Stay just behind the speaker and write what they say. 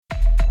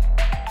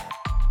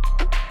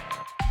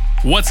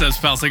What's up,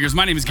 Spellslingers?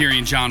 My name is Gary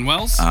and John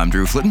Wells. I'm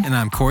Drew Flitton. And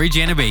I'm Corey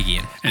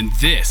Janabagian. And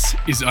this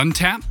is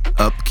Untap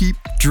Upkeep.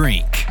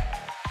 Drink.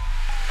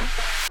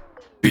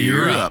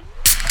 Beer up.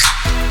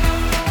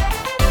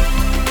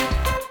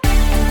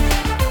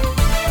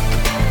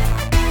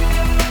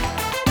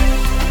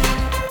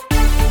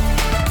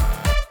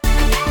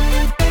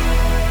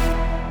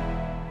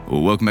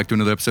 Well, welcome back to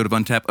another episode of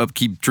Untap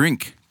Upkeep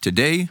Drink.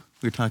 Today,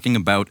 we're talking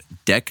about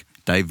deck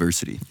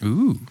diversity.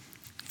 Ooh.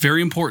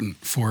 Very important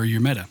for your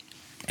meta.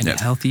 And a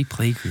healthy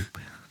play group.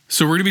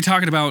 So we're going to be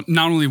talking about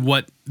not only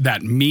what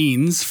that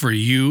means for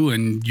you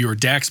and your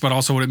decks, but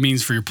also what it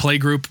means for your play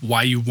group,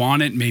 why you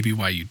want it, maybe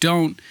why you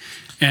don't.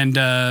 And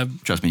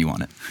Trust me, you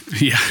want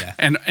it. yeah.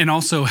 And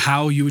also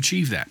how you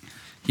achieve that.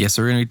 Yeah,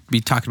 so we're going to be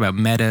talking about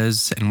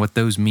metas and what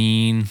those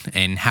mean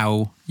and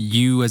how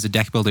you as a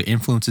deck builder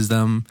influences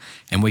them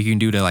and what you can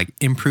do to like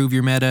improve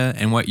your meta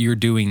and what you're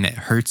doing that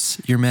hurts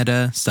your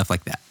meta, stuff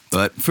like that.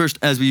 But first,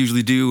 as we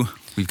usually do,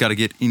 we've got to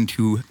get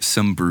into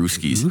some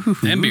brewskis.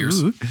 And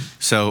beers.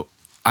 So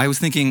I was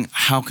thinking,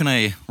 how can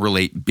I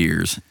relate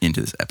beers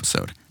into this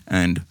episode?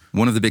 And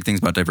one of the big things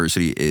about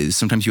diversity is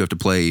sometimes you have to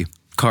play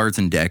cards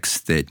and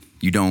decks that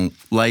you don't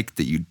like,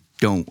 that you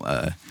don't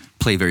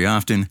play very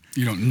often.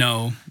 You don't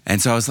know. And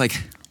so I was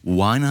like,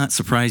 why not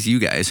surprise you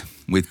guys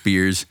with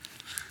beers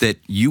that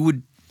you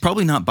would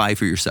probably not buy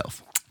for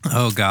yourself?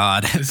 Oh,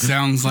 God. It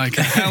sounds like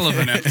a hell of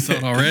an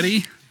episode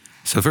already.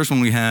 So the first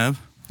one we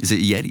have is a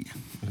Yeti.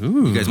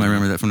 Ooh. You guys might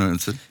remember that from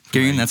the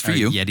Gary, that's for Our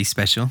you. Yeti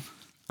special.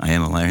 I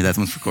am a liar. That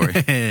one's for Corey.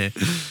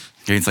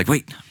 Gary's like,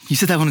 wait, you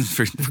said that one was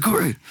for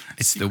Corey.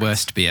 It's the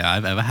worst beer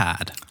I've ever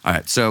had. All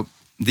right, so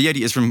the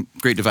Yeti is from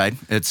Great Divide.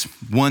 It's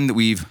one that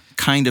we've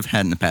kind of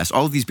had in the past.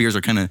 All of these beers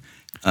are kind of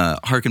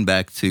harken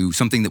back to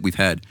something that we've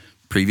had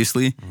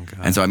previously.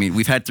 Oh, and so, I mean,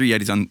 we've had 3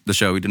 Yetis on the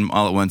show. We did them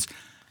all at once.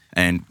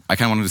 And I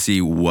kind of wanted to see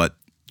what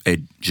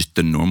just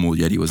the normal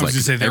Yeti was I like. was going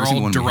to say, they're Every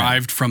single all one we had.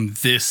 derived from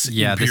this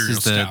Yeah, this Imperial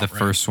is the Stout, right?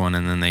 first one,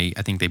 and then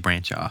I think they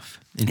branch off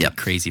into Yep.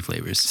 crazy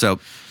flavors. So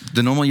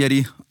the normal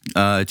Yeti,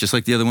 just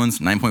like the other ones,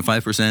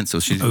 9.5%. So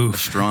she's a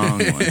strong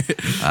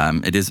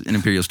one. It is an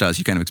Imperial Stout, so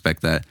you kind of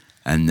expect that.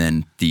 And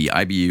then the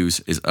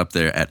IBUs is up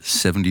there at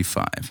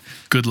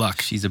 75. Good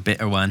luck. She's a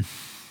bitter one.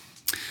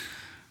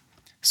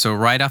 So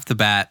right off the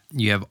bat,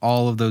 you have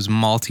all of those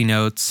malty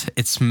notes.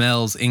 It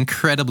smells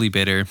incredibly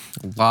bitter.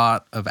 A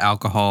lot of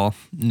alcohol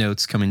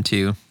notes coming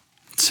too.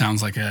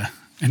 Sounds like an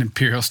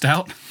Imperial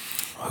Stout.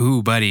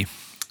 Ooh, buddy.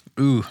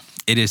 Ooh,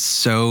 it is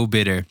so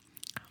bitter.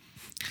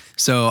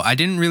 So I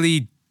didn't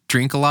really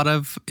drink a lot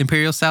of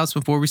Imperial Stouts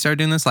before we started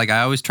doing this. Like,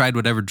 I always tried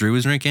whatever Drew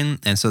was drinking,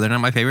 and so they're not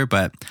my favorite.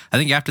 But I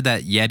think after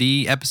that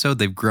Yeti episode,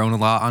 they've grown a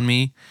lot on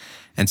me.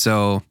 And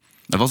so...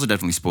 I've also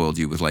definitely spoiled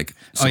you with like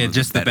some of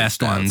just the better best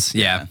stouts. ones.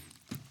 Yeah.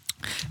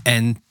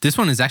 And this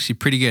one is actually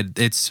pretty good.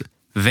 It's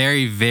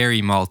very,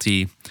 very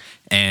malty,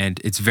 and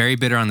it's very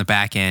bitter on the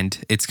back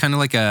end. It's kind of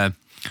like a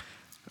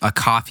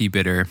coffee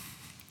bitter,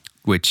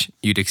 which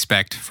you'd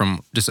expect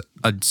from just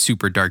a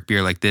super dark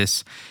beer like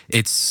this.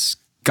 It's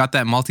got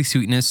that malty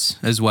sweetness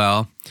as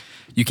well.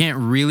 You can't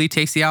really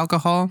taste the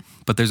alcohol,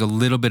 but there's a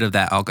little bit of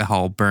that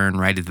alcohol burn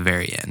right at the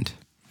very end.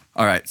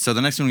 All right, so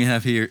the next one we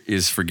have here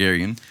is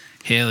Frigarian.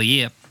 Hell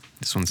yeah.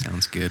 This one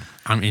sounds good.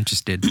 I'm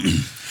interested.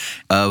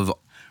 Of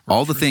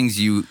all the things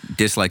you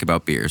dislike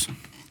about beers,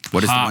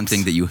 what is the one Hops.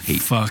 thing that you hate?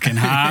 Fucking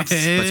hops.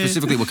 But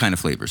specifically, what kind of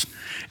flavors?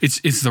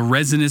 It's the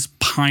resinous,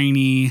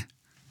 piney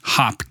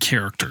hop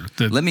character.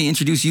 Let me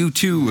introduce you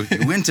to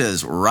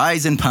Winter's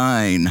Rise and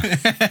Pine.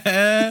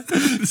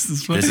 This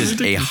is This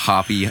is a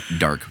hoppy,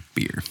 dark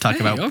beer. Talk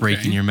about okay.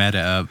 breaking your meta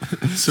up.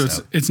 So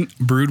it's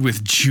brewed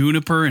with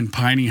juniper and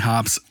piney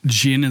hops.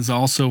 Gin is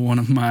also one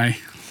of my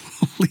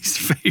least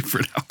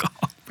favorite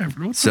alcohol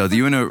beverages. So the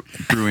UNO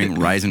Brewing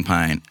Rise and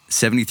Pine,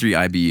 73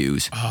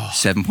 IBUs,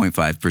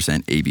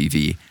 7.5%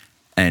 ABV.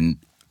 And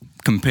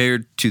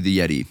compared to the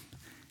Yeti,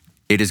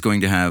 it is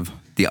going to have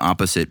the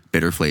opposite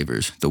bitter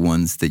flavors, the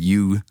ones that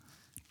you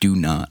do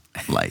not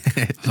like.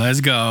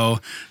 Let's go.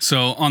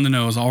 So on the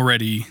nose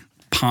already,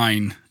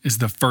 pine is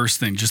the first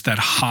thing. Just that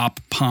hop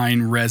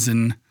pine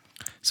resin.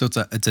 So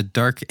it's a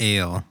dark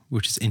ale,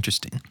 which is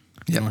interesting.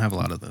 You don't have a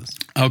lot of those.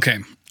 Okay.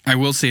 I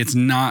will say it's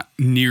not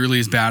nearly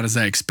as bad as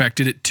I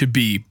expected it to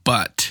be,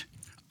 but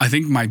I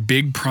think my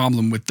big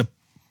problem with the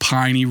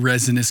piney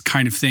resinous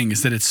kind of thing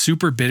is that it's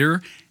super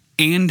bitter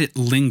and it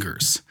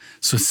lingers.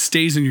 So it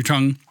stays in your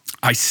tongue.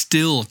 I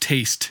still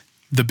taste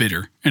the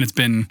bitter, and it's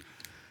been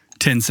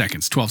 10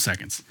 seconds, 12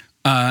 seconds.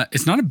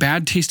 It's not a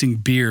bad tasting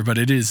beer, but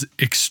it is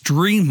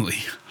extremely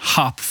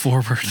hop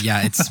forward.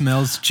 Yeah, it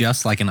smells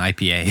just like an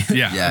IPA.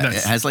 Yeah. Yeah, it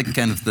that's- has like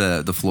kind of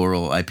the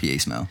floral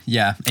IPA smell.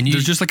 Yeah, and you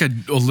There's just like a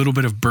little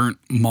bit of burnt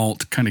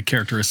malt kind of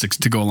characteristics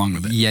to go along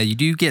with it. you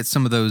do get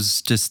some of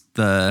those just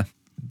the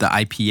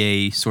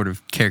IPA sort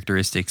of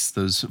characteristics.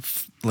 Those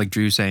like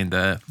Drew saying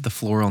the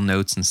floral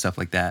notes and stuff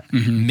like that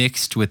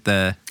mixed with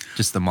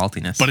just the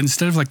maltiness. But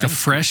instead of like the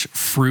fresh,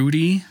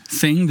 fruity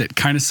thing that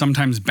kind of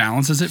sometimes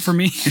balances it for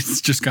me,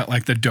 it's just got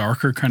like the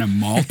darker kind of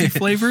malty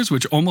flavors,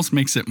 which almost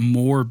makes it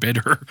more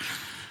bitter.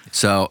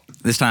 So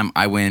this time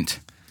I went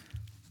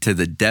to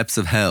the depths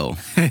of hell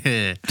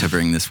to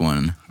bring this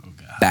one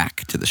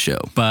back to the show.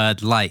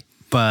 Bud Light.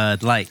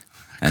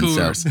 And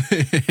Coolers.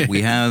 so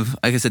we have,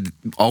 like I said,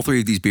 all three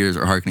of these beers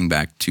are harkening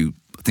back to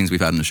things we've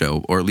had on the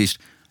show, or at least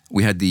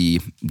we had the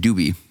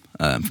Doobie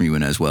from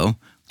UNA as well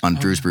on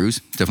Drew's Brews.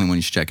 Definitely one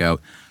you should check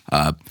out.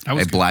 A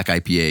was good. black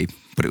IPA,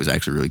 but it was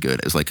actually really good.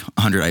 It was like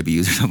 100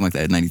 IBUs or something like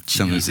that. 90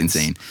 something was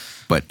insane.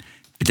 But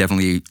it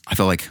definitely, I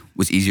felt like,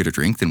 was easier to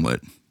drink than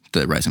what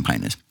the Rising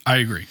Pine is. I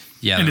agree.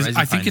 Yeah, and the it's-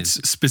 Rising I think Pine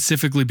it's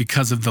specifically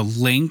because of the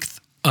length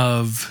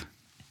of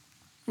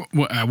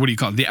what do you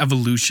call it? The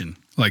evolution.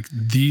 Like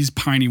these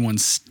piney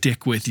ones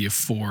stick with you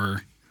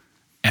forever.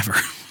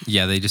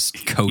 Yeah, they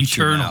just coat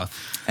your Eternal.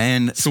 mouth.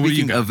 And So what do you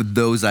speaking got? of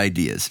those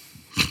ideas,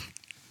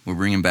 we're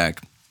bringing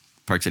back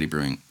Park City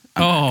Brewing.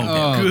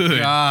 Good.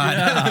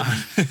 God.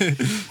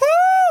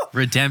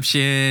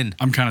 Redemption.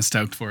 I'm kind of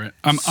stoked for it.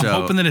 I'm So-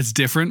 hoping that it's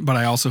different, but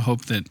I also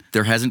hope that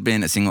There hasn't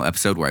been a single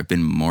episode where I've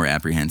been more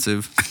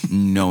apprehensive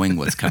knowing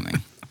what's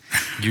coming.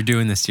 You're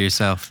doing this to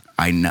yourself.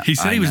 I know. he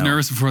said I he was know.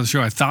 nervous before the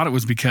show. I thought it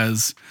was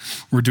because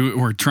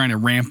we're trying to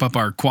ramp up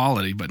our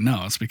quality, but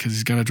no, it's because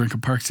he's got to drink a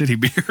Park City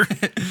beer.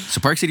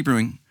 So Park City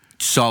Brewing,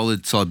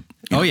 solid you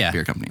know, yeah.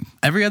 beer company.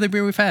 Every other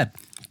beer we've had.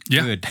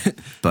 Yeah. Good.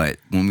 But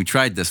when we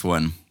tried this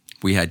one,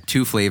 we had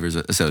two flavors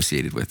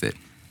associated with it,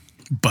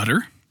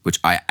 Butter. which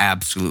I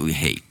absolutely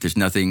hate.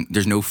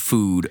 There's no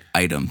food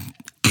item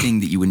thing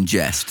that you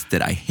ingest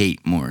that I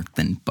hate more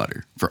than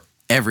butter for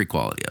every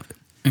quality of it.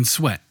 And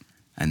sweat.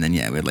 And then,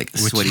 yeah, we had like a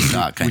sweaty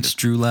stock kind Which of.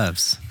 Drew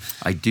loves.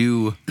 I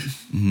do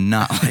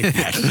not like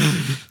that,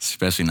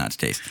 especially not to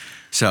taste.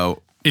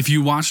 So If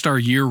you watched our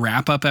year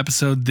wrap up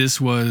episode, this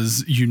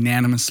was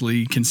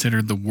unanimously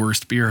considered the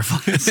worst beer of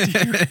last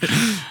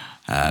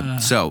year.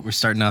 so We're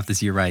starting off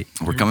this year right.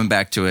 we're coming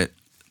back to it.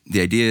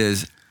 The idea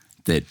is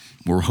that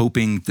we're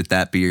hoping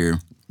that beer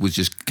was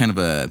just kind of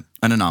an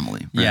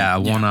anomaly. Right? Yeah, a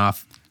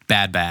one-off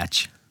bad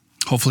batch.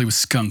 Hopefully it was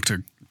skunked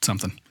or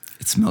something.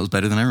 It smells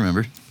better than I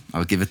remember. I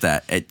would give it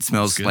that. It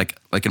smells Good. like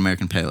an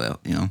American pale ale,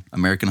 you know,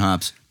 American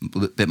hops,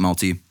 bit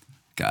malty.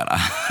 God,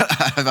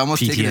 I've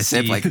almost taken a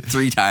sip PTSD. like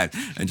 3 times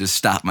and just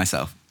stopped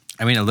myself.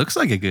 I mean, it looks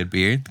like a good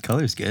beer. The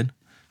color's good.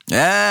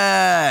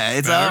 Yeah,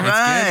 it's all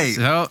right.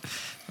 So,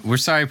 we're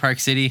sorry, Park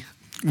City.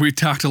 We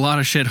talked a lot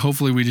of shit.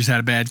 Hopefully we just had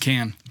a bad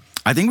can.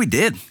 I think we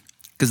did,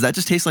 because that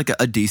just tastes like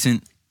a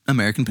decent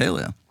American pale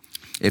ale.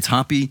 It's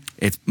hoppy,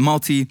 it's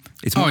malty,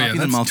 it's more Oh, yeah, hoppy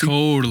than that's malty.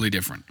 totally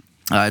different.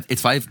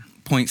 It's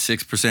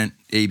 5.6%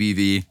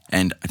 ABV,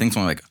 and I think it's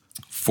only like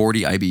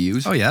 40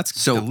 IBUs. Oh, yeah, that's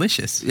So-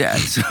 delicious. Yeah,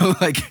 so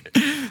like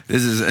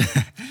this is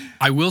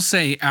I will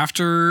say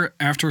after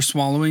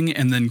swallowing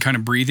and then kind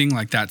of breathing,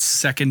 like that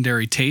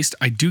secondary taste,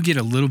 I do get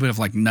a little bit of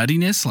like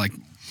nuttiness, like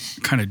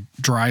kind of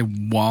dry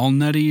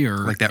walnutty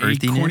or Like that acorn-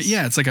 earthiness?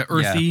 Yeah, it's like a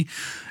earthy,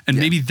 and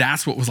maybe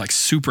that's what was like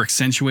super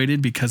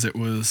accentuated because it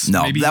was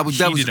no, maybe that was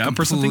heated up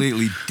or something.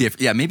 completely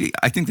different. Yeah, maybe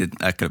I think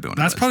that could have been. What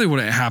That's it was. probably what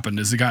it happened.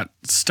 Is it got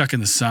stuck in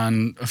the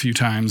sun a few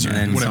times or And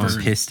then whatever.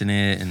 someone pissed in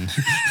it. And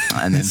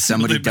And then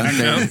somebody it back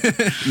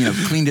dunked their,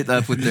 cleaned it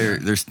up with their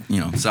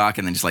sock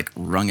and then just like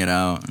wrung it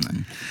out. And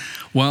then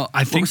Well, I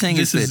what we're think saying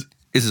this is is. that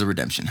this is a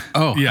redemption.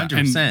 oh, Yeah,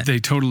 100%. and they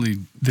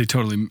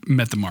totally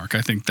met the mark.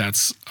 I think I'd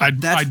buy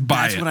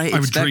That's it. what I would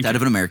expect drink out it.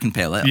 of an American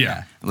pale ale.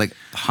 Yeah. like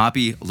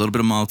hoppy, a little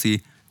bit of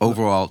malty.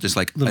 Overall, just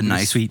like a bit of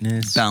nice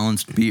sweetness.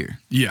 balanced beer.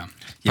 Yeah.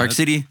 Park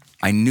City,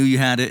 I knew you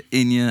had it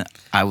in you.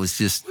 I was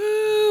just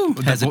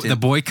hesitant. the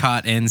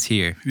boycott ends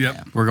here.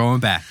 Yep. We're going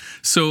back.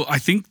 So I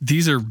think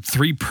these are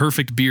 3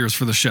 perfect beers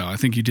for the show. I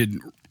think you did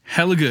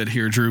hella good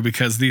here, Drew,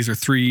 because these are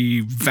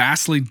 3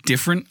 vastly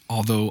different,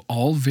 although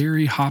all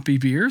very hoppy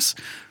beers.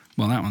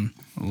 Well, that one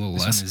a little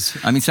less.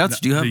 I mean, stouts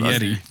do have the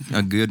Yeti.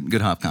 a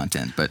good hop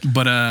content, but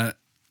But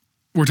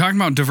we're talking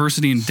about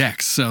diversity in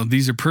decks, so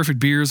these are perfect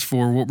beers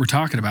for what we're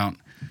talking about.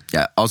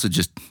 yeah, also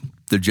just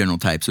the general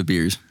types of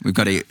beers. We've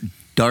got a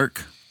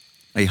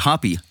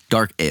hoppy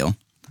dark ale.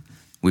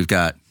 We've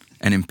got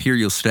an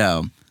imperial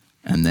stout,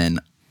 and then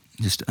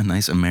just a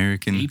nice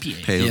American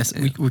pale. Yes,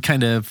 ale. we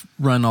kind of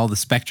run all the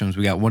spectrums.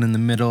 We got one in the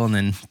middle and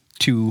then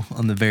 2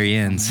 on the very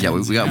ends. Yeah,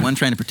 we got one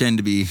trying to pretend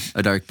to be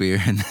a dark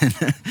beer, and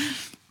then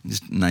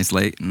just nice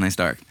light and nice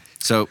dark.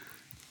 So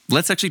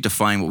let's actually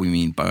define what we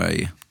mean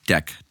by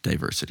deck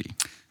diversity.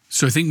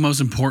 So I think most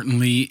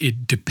importantly,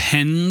 it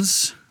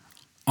depends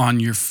on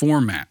your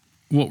format,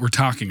 what we're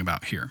talking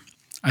about here.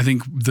 I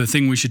think the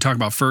thing we should talk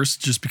about first,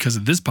 just because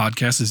of this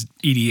podcast, is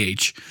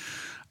EDH.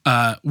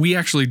 We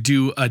actually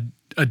do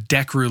a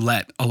deck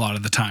roulette a lot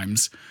of the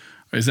times.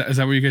 Is that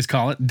what you guys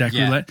call it? Deck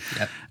roulette?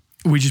 Yep.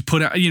 We just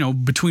put out,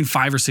 between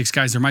 5 or 6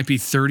 guys, there might be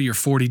 30 or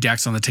 40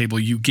 decks on the table.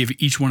 You give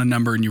each one a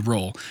number and you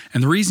roll.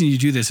 And the reason you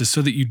do this is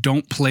so that you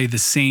don't play the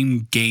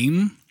same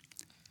game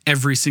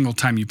every single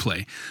time you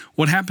play.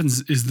 What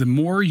happens is the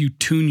more you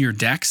tune your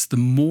decks, the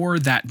more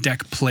that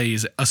deck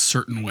plays a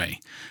certain way.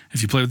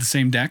 If you play with the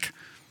same deck,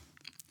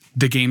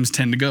 the games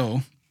tend to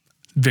go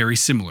very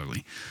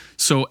similarly.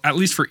 So at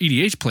least for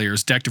EDH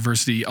players, deck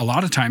diversity a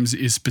lot of times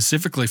is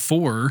specifically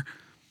for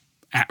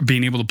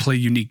being able to play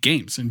unique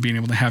games and being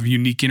able to have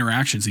unique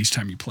interactions each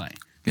time you play.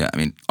 Yeah, I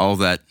mean, all of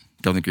that,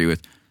 don't agree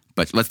with.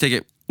 But let's take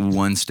it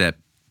one step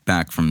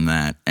back from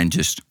that and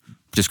just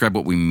describe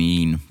what we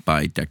mean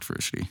by deck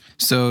diversity.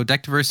 So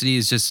deck diversity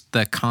is just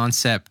the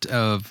concept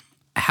of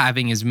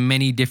having as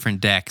many different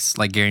decks,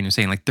 like Gary was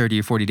saying, like 30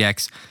 or 40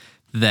 decks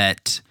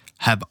that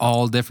have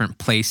all different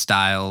play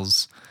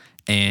styles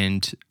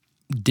and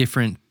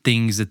different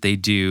things that they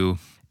do,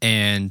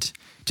 and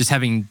just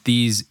having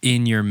these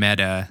in your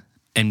meta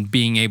and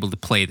being able to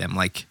play them.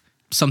 Like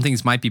some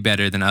things might be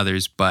better than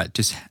others, but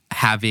just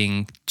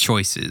having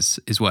choices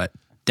is what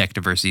deck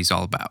diversity is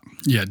all about.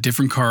 Yeah,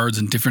 different cards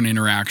and different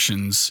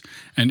interactions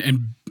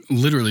and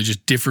literally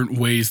just different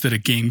ways that a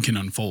game can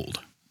unfold.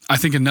 I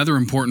think another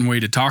important way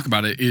to talk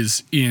about it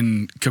is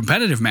in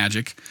competitive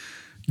Magic,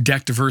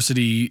 deck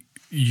diversity,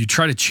 you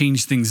try to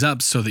change things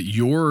up so that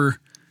your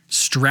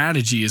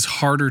strategy is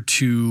harder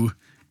to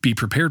be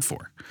prepared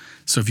for.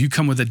 So if you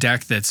come with a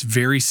deck that's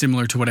very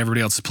similar to what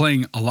everybody else is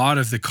playing, a lot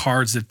of the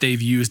cards that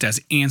they've used as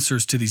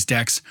answers to these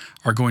decks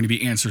are going to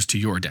be answers to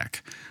your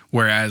deck.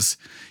 Whereas,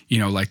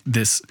 like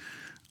this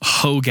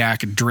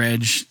Hogak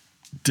Dredge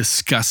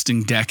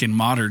disgusting deck in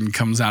Modern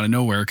comes out of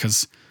nowhere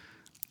because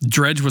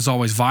Dredge was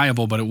always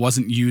viable, but it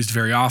wasn't used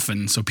very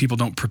often. So people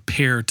don't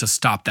prepare to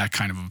stop that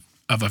kind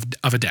of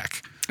a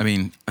deck. I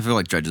mean, I feel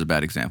like Dredge is a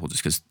bad example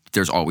just because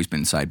there's always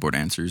been sideboard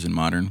answers in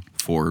Modern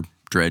for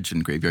Dredge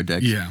and graveyard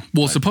decks. Yeah.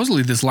 Well,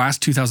 supposedly this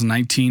last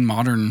 2019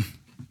 Modern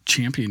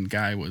champion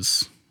guy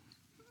was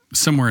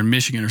somewhere in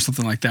Michigan or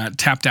something like that.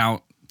 Tapped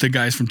Out. The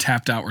guys from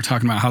Tapped Out were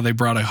talking about how they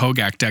brought a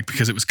Hogak deck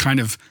because it was kind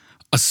of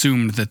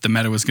assumed that the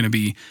meta was going to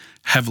be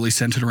heavily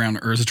centered around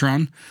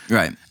Urzatron.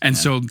 Right. And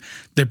so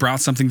they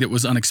brought something that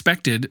was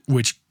unexpected,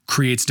 which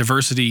creates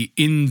diversity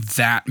in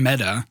that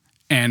meta,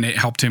 and it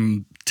helped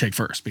him take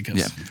first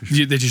because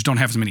they just don't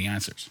have as many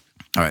answers.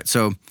 All right.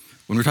 So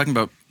when we're talking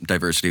about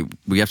diversity,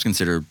 we have to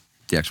consider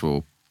the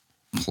actual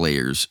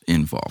players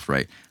involved,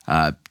 right?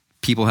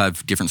 People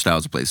have different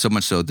styles of play, so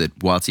much so that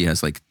WotC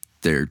has like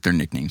their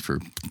nicknames for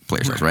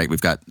player styles, right?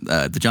 We've got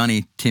the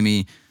Johnny,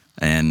 Timmy,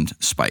 and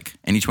Spike,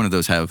 and each one of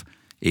those have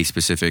a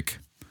specific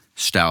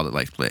style that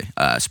like to play.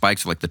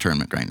 Spikes are like the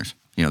tournament grinders.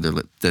 They're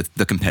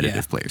the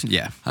competitive players.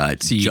 Yeah.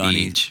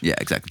 Johnnies, yeah,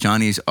 exactly.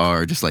 Johnnies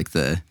are just like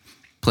the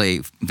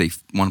play. They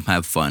want to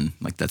have fun.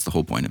 Like that's the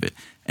whole point of it.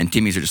 And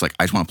Timmys are just like,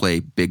 I just want to play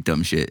big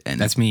dumb shit and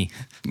that's me.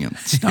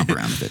 Stomp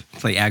around a bit.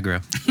 Play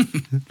aggro.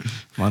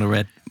 Mono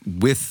red.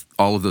 With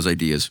all of those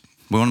ideas,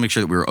 we want to make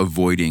sure that we're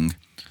avoiding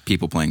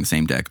people playing the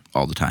same deck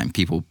all the time.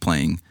 People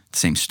playing the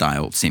same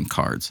style, same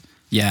cards.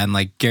 Yeah, and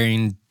like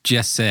Gary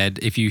just said,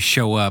 if you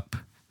show up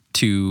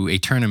to a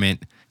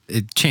tournament,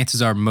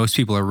 chances are most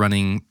people are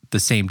running the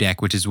same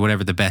deck, which is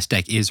whatever the best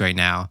deck is right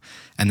now.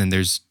 And then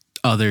there's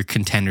other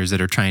contenders that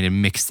are trying to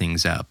mix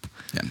things up.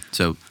 Yeah.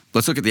 So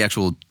let's look at the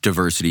actual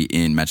diversity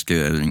in Magic the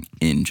Gathering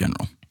in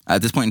general.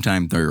 At this point in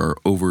time, there are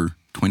over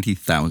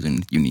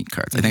 20,000 unique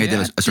cards. I think I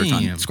did a search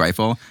on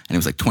Scryfall, and it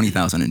was like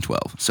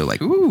 20,012. So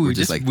like, we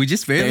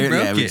just barely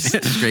broke it. We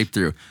just scraped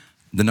through.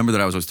 The number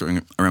that I was always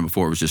throwing around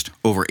before was just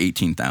over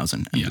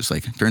 18,000. And just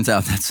like, turns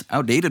out that's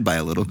outdated by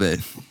a little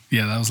bit.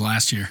 Yeah, that was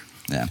last year.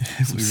 Yeah.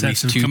 We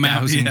released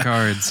 2,000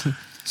 cards.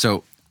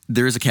 So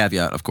there is a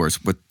caveat, of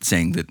course, with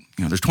saying that,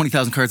 there's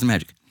 20,000 cards in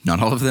Magic.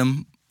 Not all of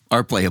them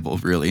are playable,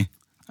 really.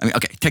 I mean,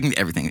 okay, technically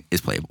everything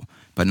is playable,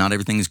 but not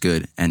everything is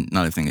good, and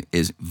not everything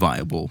is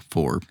viable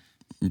for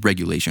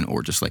regulation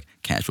or just like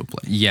casual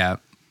play. Yeah.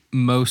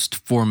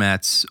 Most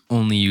formats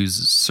only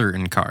use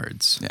certain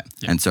cards. Yeah.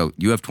 And so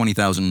you have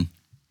 20,000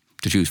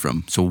 to choose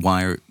from. So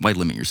why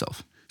limit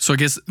yourself? So I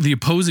guess the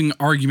opposing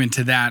argument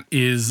to that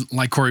is,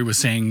 like Corey was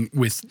saying,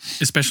 with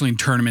especially in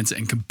tournaments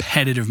and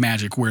competitive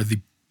Magic, where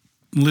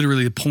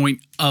literally the point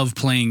of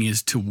playing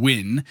is to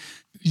win,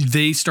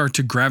 they start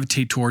to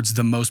gravitate towards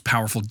the most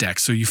powerful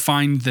decks. So you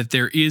find that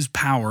there is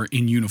power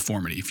in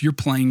uniformity. If you're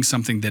playing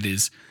something that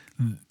is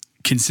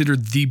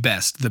considered the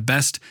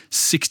best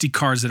 60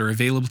 cards that are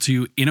available to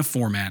you in a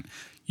format,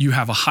 you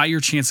have a higher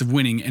chance of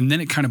winning, and then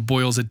it kind of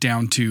boils it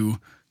down to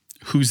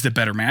who's the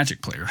better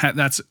Magic player.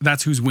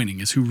 That's who's winning,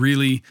 is who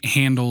really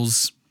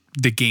handles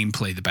the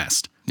gameplay the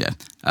best. Yeah.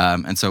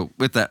 And so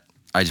with that,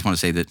 I just want to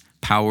say that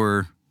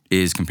power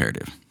is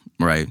comparative,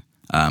 right?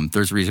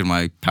 There's a reason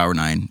why Power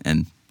 9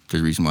 and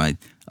there's a reason why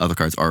other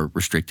cards are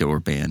restricted or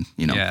banned,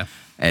 Yeah.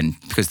 And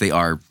because they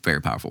are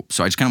very powerful.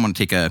 So I just kind of want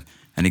to take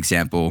an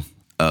example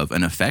of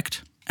an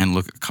effect and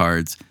look at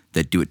cards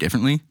that do it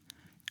differently.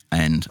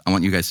 And I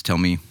want you guys to tell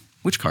me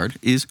which card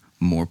is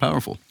more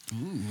powerful.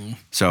 Ooh.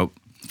 So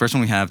the first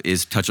one we have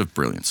is Touch of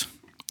Brilliance.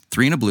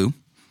 3 and a blue,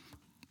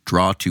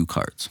 draw 2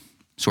 cards.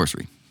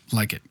 Sorcery.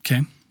 Like it,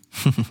 okay?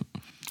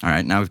 All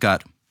right, now we've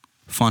got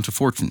Font of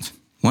Fortunes.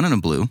 1 and a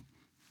blue,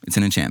 it's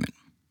an enchantment.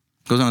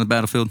 Goes on the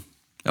battlefield,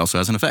 it also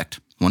has an effect.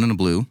 1 and a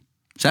blue,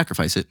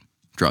 sacrifice it,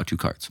 draw 2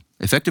 cards.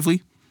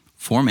 Effectively,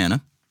 4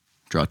 mana,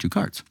 draw 2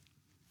 cards.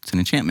 It's an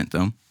enchantment,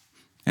 though.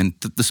 And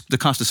the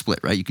cost is split,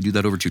 right? You can do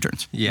that over 2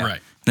 turns. Yeah.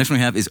 Right. Next one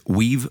we have is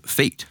Weave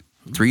Fate.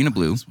 3 and a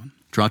blue,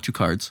 draw 2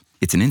 cards.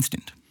 It's an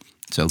instant.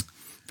 So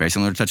very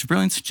similar to Touch of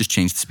Brilliance, just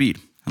change the speed.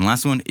 And the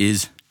last one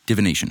is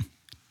Divination.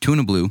 2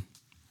 and a blue,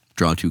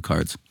 draw 2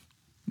 cards.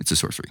 It's a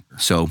sorcery.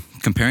 So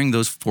comparing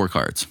those 4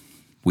 cards,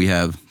 we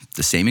have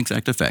the same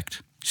exact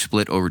effect,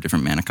 split over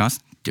different mana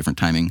costs, different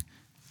timing,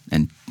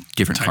 and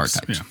different card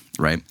types, yeah.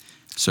 right?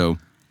 So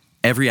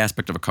every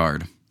aspect of a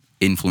card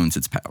influences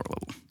its power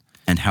level.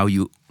 And how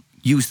you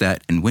use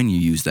that and when you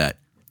use that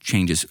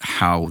changes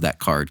how that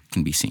card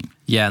can be seen.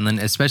 Yeah, and then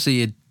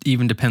especially it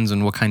even depends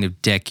on what kind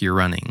of deck you're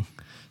running.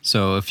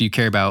 So if you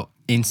care about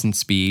instant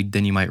speed,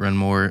 then you might run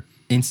more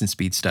instant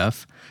speed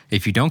stuff.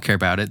 If you don't care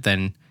about it,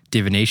 then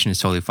divination is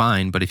totally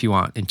fine. But if you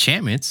want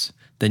enchantments,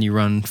 then you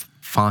run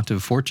Font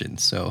of Fortune.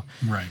 So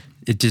Right.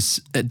 it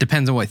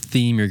depends on what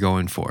theme you're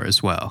going for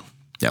as well.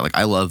 Yeah, like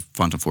I love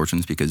Font of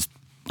Fortunes because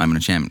I'm an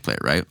enchantment player,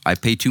 right? I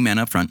pay 2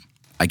 mana up front,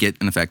 I get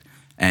an effect,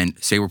 and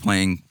say I'm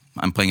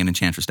playing an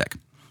Enchantress deck.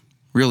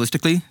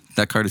 Realistically,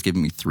 that card is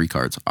giving me 3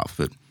 cards off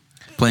of it.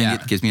 Playing Yeah.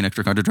 it gives me an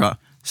extra card to draw.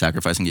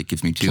 Sacrificing it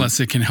gives me 2. Plus,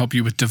 it can help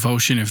you with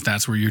devotion if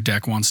that's where your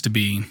deck wants to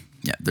be.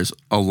 Yeah, there's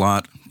a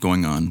lot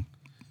going on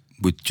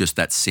with just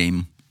that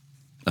same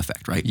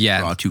effect, right? Yeah.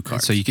 Draw 2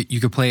 cards. So you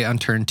could play it on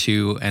turn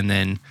 2, and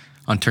then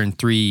on turn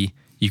 3,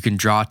 you can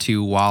draw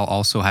 2 while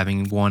also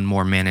having 1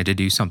 more mana to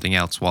do something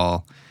else.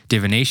 While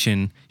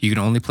divination, you can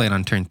only play it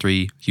on turn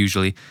 3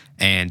 usually,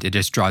 and it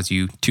just draws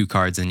you 2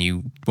 cards, and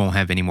you won't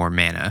have any more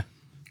mana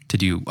to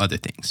do other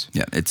things.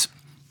 Yeah, it's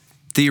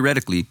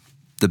theoretically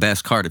the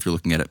best card if you're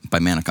looking at it by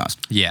mana cost.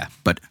 Yeah.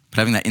 But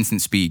having that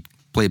instant speed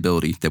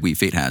playability that Weave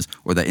Fate has,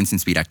 or that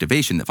instant speed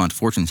activation that Font of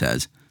Fortunes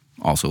has,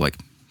 also like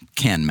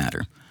can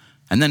matter.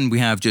 And then we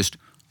have just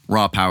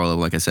raw power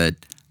level, like I said.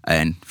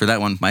 And for that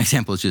one, my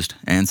example is just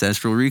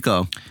Ancestral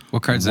Recall.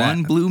 What card's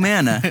 1 that? blue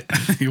mana.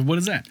 What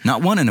is that?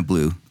 Not 1 in a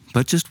blue,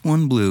 but just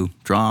 1 blue.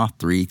 Draw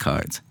 3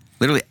 cards.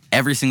 Literally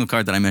every single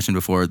card that I mentioned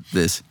before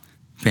this,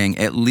 paying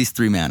at least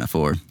 3 mana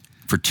for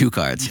 2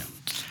 cards. Yeah.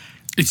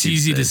 It's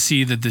easy to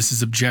see that this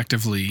is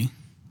objectively,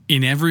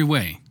 in every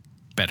way,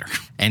 better.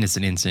 And it's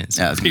an instant.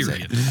 Yeah, I was gonna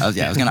say.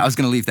 Period. I was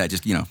gonna leave that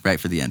just right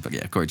for the end, but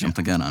yeah, Corey jumped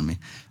the gun on me.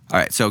 All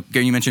right, so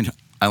Gary, you mentioned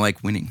I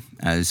like winning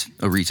as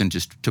a reason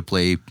just to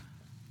play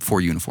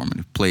for uniform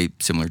and play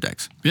similar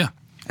decks. Yeah.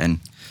 And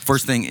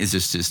first thing is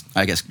just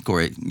I guess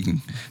Corey, you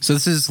can, So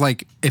this is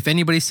like, if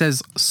anybody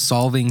says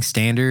solving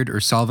standard or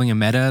solving a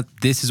meta,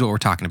 this is what we're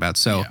talking about.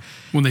 So Yeah.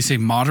 When they say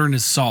modern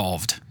is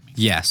solved,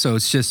 yeah, so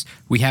it's just,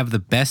 we have the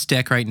best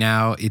deck right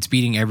now. It's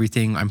beating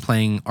everything. I'm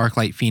playing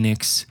Arclight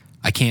Phoenix.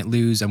 I can't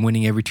lose. I'm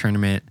winning every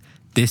tournament.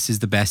 This is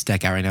the best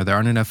deck out right now. There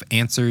aren't enough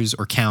answers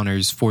or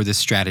counters for this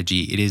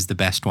strategy. It is the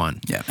best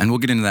one. yeah, and we'll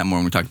get into that more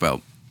when we talk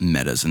about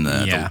metas in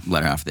the Yeah.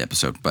 latter half of the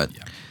episode. But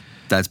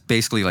that's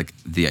basically like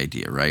the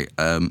idea, right?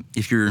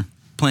 If you're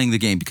playing the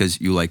game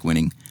because you like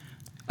winning,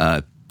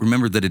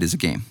 remember that it is a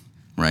game,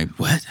 right?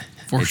 What?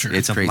 for sure.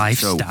 It's a crazy.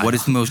 lifestyle. So, what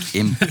is the most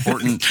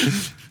important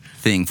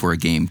thing for a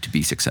game to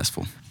be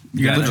successful?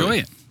 You gotta enjoy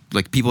it.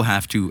 Like, people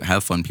have to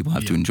have fun. People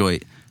have to enjoy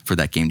it for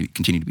that game to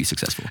continue to be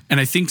successful. And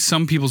I think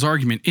some people's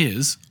argument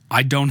is,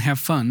 I don't have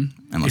fun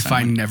Unless if I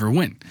I win. never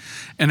win.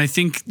 And I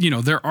think,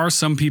 there are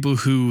some people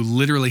who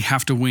literally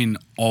have to win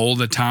all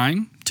the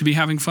time to be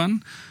having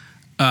fun.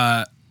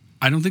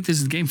 I don't think this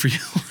is the game for you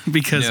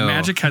because No.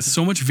 Magic has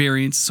so much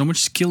variance, so much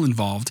skill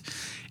involved.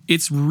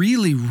 It's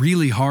really,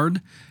 really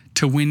hard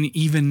to win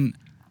even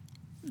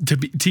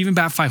to even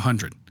bat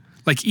 500.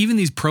 Like, even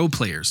these pro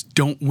players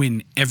don't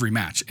win every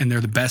match, and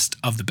they're the best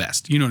of the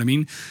best. You know what I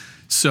mean?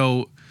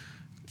 So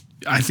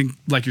I think,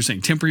 like you're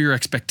saying, temper your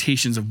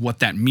expectations of what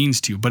that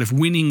means to you. But if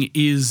winning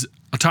is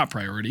a top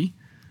priority,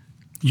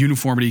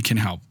 uniformity can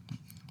help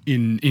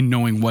in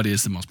knowing what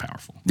is the most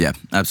powerful. Yeah,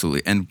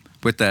 absolutely. And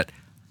with that,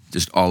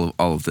 just all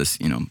of this,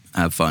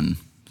 have fun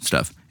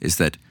stuff is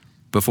that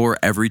before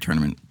every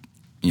tournament,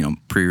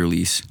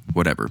 pre-release,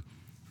 whatever,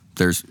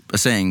 there's a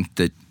saying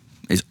that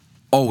is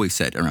always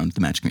said around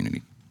the Magic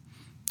community.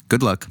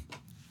 Good luck,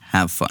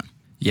 have fun.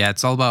 Yeah,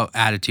 it's all about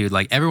attitude.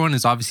 Like, everyone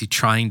is obviously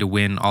trying to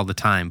win all the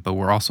time, but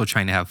we're also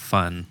trying to have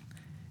fun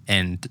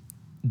and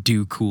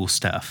do cool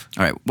stuff.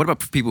 All right, what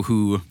about for people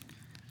who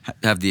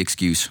have the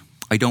excuse,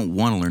 I don't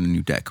want to learn a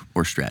new deck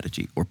or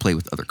strategy or play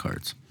with other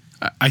cards?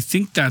 I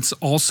think that's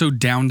also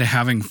down to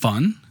having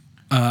fun.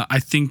 I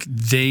think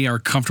they are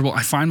comfortable.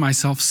 I find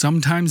myself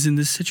sometimes in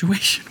this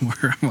situation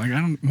where I'm like, I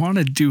don't want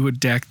to do a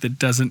deck that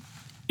doesn't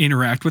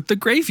interact with the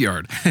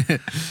graveyard.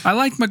 I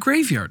like my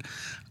graveyard.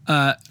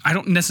 I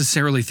don't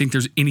necessarily think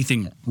there's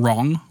anything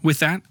wrong with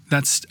that.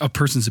 That's a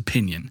person's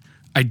opinion.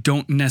 I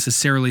don't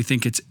necessarily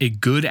think it's a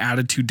good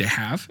attitude to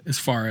have as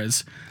far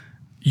as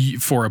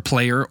for a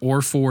player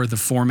or for the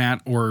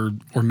format or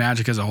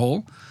Magic as a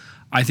whole.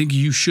 I think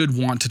you should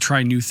want to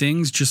try new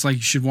things, just like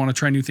you should want to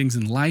try new things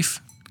in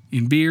life,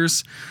 in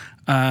beers.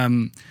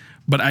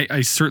 But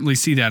I certainly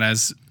see that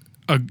as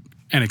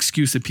an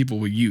excuse that people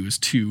will use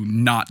to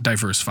not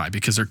diversify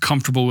because they're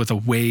comfortable with a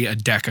way a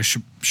deck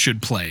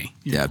should play.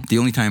 Yeah, the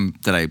only time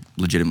that I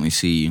legitimately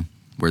see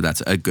where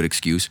that's a good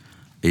excuse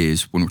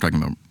is when we're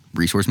talking about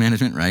resource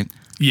management, right?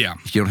 Yeah.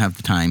 If you don't have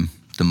the time,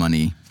 the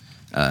money,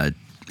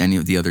 any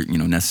of the other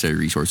necessary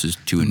resources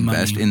to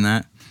invest Money. in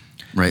that,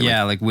 Right.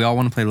 Yeah, like we all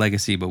want to play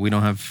Legacy, but we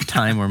don't have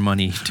time or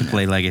money to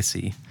play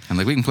Legacy. And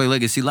like we can play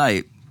Legacy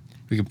Light.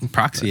 We could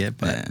proxy it,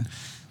 but Yeah.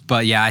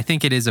 but yeah, I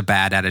think it is a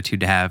bad attitude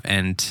to have,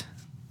 and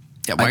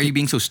Yeah, why are you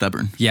being so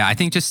stubborn? yeah, I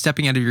think just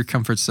stepping out of your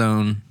comfort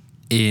zone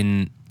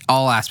in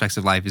all aspects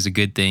of life is a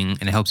good thing,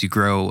 and it helps you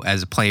grow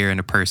as a player and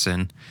a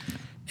person.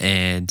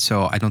 And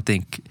so I don't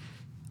think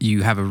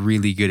you have a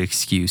really good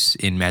excuse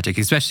in Magic,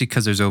 especially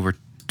because there's over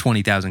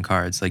 20,000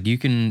 cards. Like you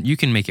can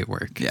make it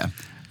work. Yeah.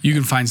 You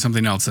can find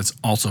something else that's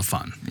also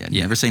fun. Yeah.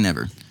 Yeah. Never say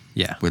never.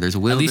 Yeah. Where there's a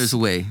will, there's a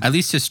way. At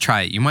least just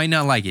try it. You might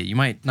not like it. You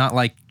might not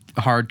like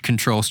hard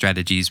control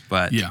strategies,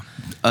 but Yeah.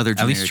 Other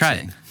at least generic try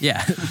say. it.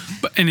 Yeah.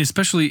 But, and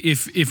especially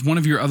if one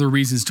of your other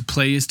reasons to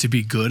play is to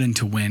be good and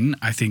to win,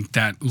 I think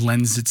that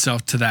lends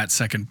itself to that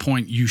second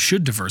point. You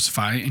should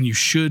diversify and you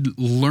should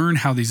learn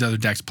how these other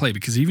decks play,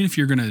 because even if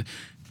you're going to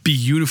be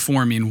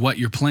uniform in what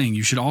you're playing,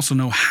 you should also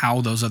know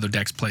how those other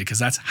decks play, because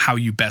that's how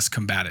you best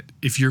combat it.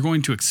 If you're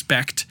going to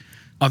expect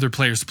other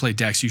players to play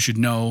decks, you should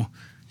know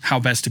how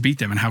best to beat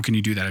them, and how can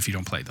you do that if you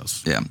don't play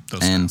those? Yeah.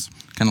 those And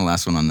styles? kind of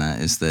last one on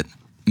that is that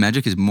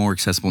Magic is more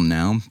accessible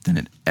now than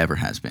it ever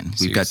has been.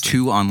 We've got Seriously.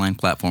 2 online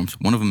platforms.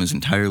 One of them is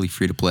entirely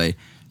free to play.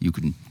 You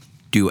can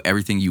do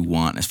everything you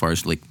want as far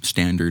as like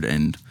standard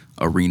and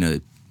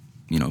arena,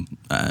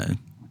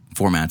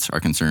 formats are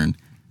concerned.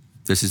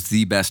 This is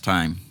the best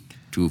time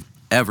to have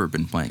ever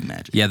been playing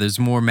Magic. Yeah, there's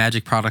more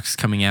Magic products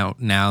coming out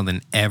now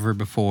than ever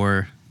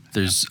before.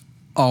 There's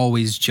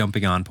always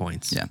jumping on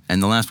points. Yeah.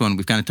 And the last one,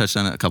 we've kind of touched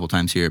on it a couple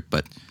times here,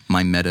 but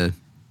my meta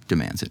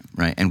demands it,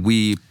 right? And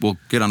we will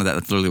get onto that.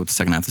 That's literally what the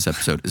second half of this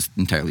episode is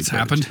entirely It's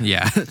devoted happened.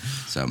 Yeah.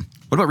 So,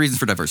 what about reasons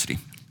for diversity?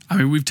 I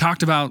mean, we've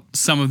talked about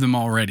some of them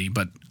already,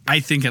 but I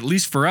think at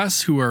least for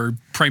us who are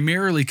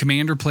primarily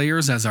Commander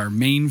players as our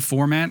main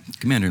format,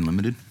 Commander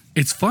Unlimited.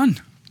 it's fun,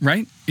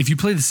 right? If you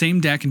play the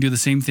same deck and do the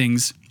same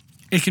things,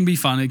 it can be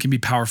fun, it can be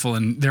powerful,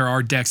 and there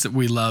are decks that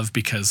we love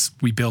because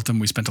we built them,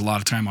 we spent a lot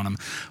of time on them.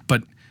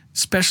 But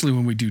especially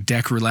when we do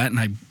deck roulette and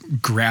I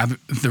grab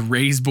the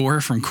raise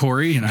boar from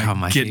Corey and I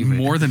my get favorite.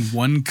 more than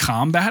one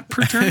combat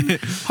per turn,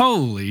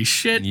 holy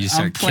shit, You I'm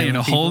start playing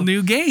a killing whole people.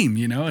 new game,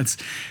 It's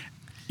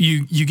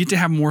you get to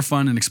have more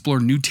fun and explore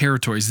new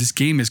territories. This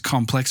game is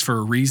complex for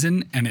a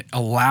reason, and it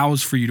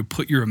allows for you to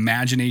put your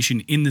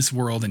imagination in this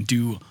world and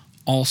do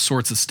all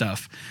sorts of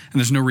stuff. And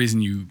there's no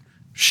reason you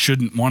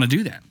shouldn't want to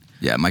do that.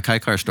 Yeah, my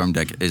Kaikar Storm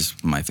deck is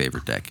my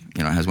favorite deck.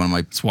 It has one of my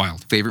It's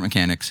wild. favorite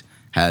mechanics,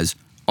 has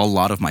a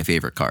lot of my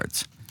favorite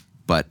cards.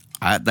 But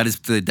that is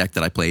the deck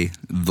that I play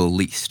the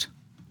least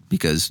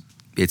because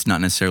it's not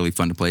necessarily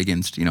fun to play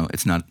against.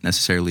 It's not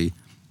necessarily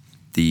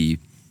the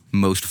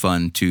most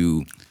fun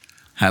to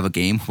have a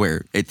game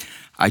where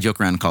I joke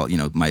around and call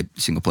it, my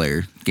single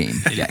player game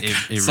deck. It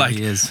It's really like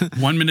is.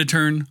 1 minute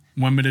turn,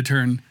 1 minute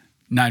turn,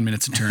 9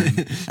 minutes a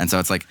turn. And so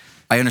it's like,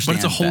 I But understand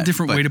it's a whole that,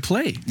 different but way to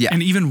play. Yeah.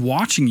 And even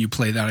watching you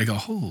play that, I go,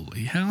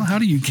 holy hell, how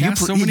do you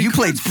cast so many you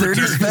played cards per 30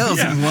 turn? spells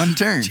Yeah. in one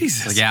turn.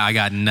 Jesus. Like, yeah, I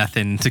got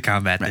nothing to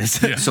combat this.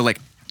 So like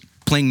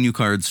playing new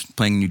cards,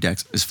 playing new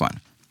decks is fun.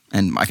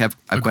 And I have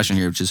a question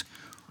here, which is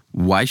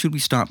why should we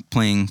stop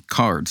playing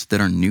cards that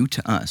are new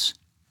to us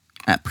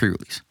at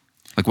pre-release?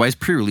 Like why is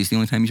pre-release the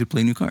only time you should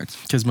play new cards?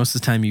 Because most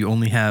of the time you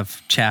only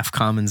have chaff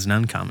commons and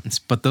uncommons.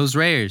 But those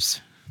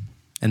rares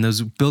and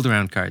those build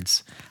around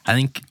cards, I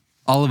think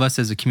all of us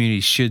as a community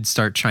should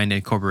start trying to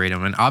incorporate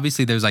them. And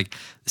obviously there's like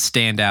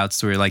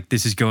standouts where like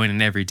this is going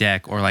in every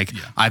deck, or like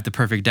I have the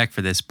perfect deck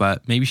for this,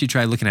 but maybe you should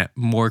try looking at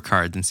more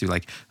cards and see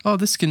like, oh,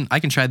 I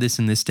can try this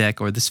in this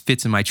deck, or this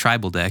fits in my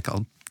tribal deck.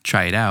 I'll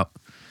try it out.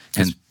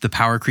 And the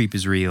power creep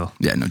is real.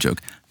 Yeah, no joke.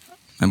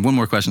 And one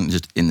more question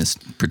just in this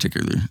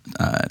particular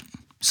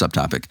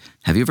subtopic.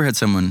 Have you ever had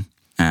someone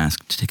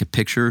ask to take a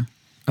picture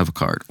of a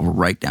card or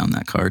write down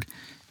that card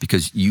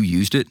because you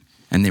used it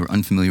and they were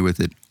unfamiliar with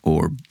it,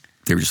 or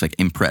they were just like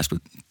impressed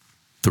with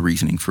the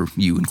reasoning for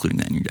you including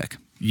that in your deck?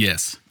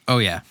 Yes. Oh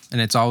yeah, and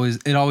it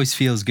always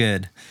feels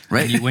good,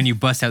 Right. When you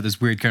bust out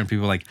this weird card, and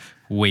people are like,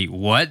 wait,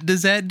 what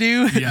does that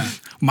do? Yeah.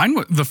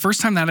 The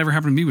first time that ever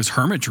happened to me was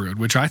Hermit Druid,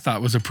 which I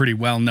thought was a pretty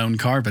well-known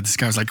card, but this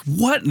guy was like,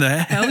 what the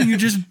hell? You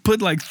just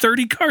put like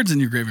 30 cards in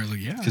your graveyard. I was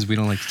like, yeah. Because we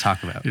don't like to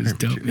talk about It was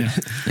dope. Yeah.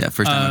 Yeah,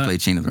 first time I played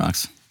Chain of the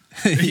Rocks.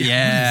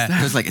 yeah.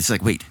 It's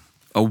like, wait,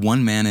 a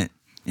 1-mana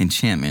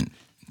enchantment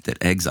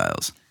that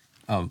exiles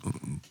Oh,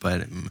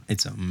 but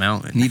it's a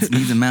mountain.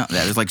 needs a mount.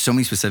 There's like so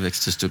many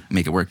specifics just to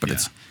make it work, but Yeah.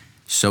 it's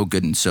so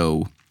good and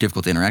so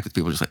difficult to interact with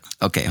people. Just like,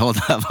 okay, hold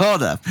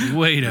up.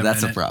 Wait a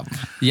That's minute. a problem.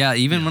 Yeah,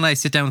 even when I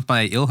sit down with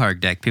my Ilharg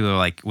deck, people are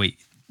like, wait,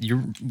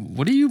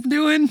 what are you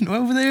doing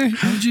over there?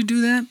 How would you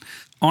do that?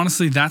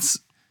 Honestly,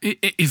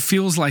 it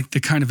feels like the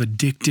kind of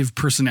addictive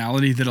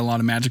personality that a lot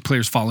of Magic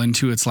players fall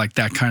into. It's like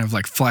that kind of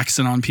like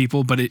flexing on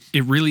people, but it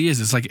really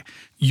is. It's like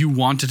you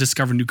want to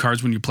discover new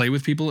cards when you play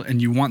with people, and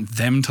you want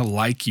them to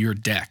like your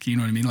deck. You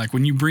know what I mean? Like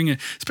when you bring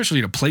especially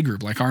at a play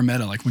group like our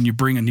meta, like when you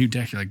bring a new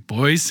deck, you're like,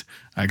 boys,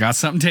 I got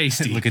something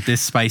tasty. Look at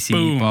this spicy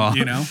Boom,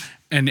 meatball.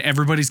 And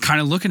everybody's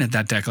kind of looking at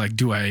that deck like,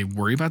 do I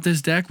worry about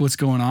this deck? What's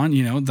going on?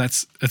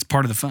 That's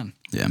part of the fun.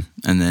 Yeah.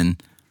 And then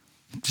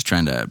just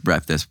trying to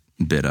wrap this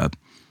bit up.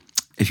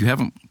 if you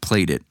haven't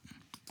played it,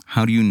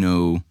 how do you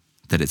know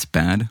that it's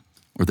bad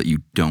or that you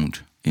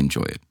don't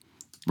enjoy it?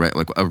 Right?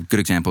 Like a good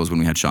example is when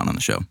we had Sean on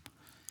the show.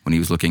 When he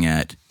was looking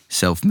at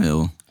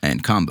self-mill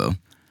and combo,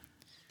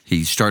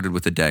 he started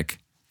with a deck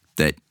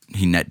that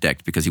he net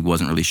decked because he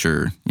wasn't really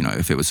sure,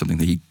 if it was something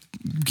that he'd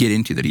get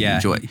into that he'd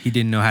enjoy. He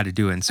didn't know how to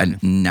do it.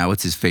 And now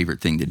it's his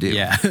favorite thing to do.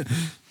 Yeah.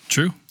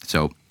 True.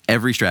 So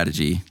every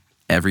strategy,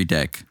 every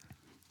deck,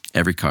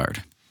 every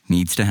card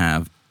needs to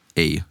have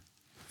a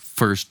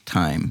first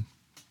time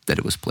that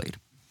it was played.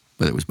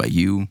 Whether it was by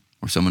you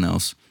or someone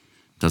else.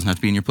 It doesn't have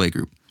to be in your play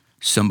group.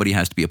 Somebody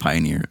has to be a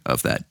pioneer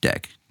of that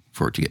deck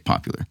for it to get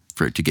popular,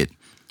 for it to get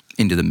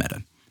into the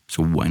meta.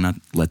 So why not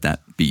let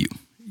that be you?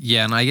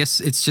 Yeah, and I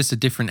guess it's just a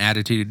different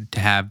attitude to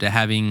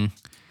having,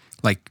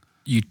 like,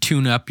 you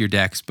tune up your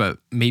decks, but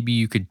maybe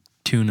you could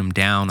tune them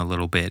down a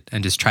little bit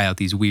and just try out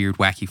these weird,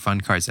 wacky, fun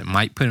cards that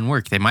might put in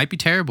work. They might be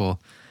terrible,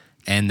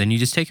 and then you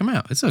just take them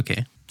out. It's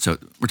okay. So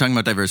we're talking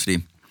about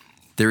diversity.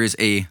 There is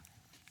a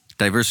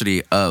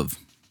diversity of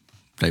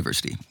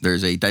diversity.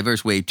 There's a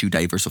diverse way to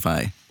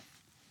diversify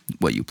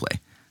what you play.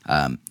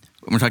 When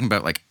we're talking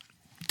about, like,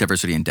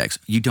 diversity in decks,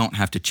 you don't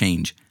have to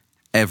change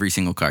every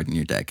single card in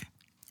your deck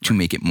to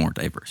make it more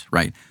diverse,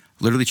 right?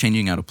 Literally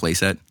changing out a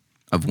playset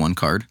of one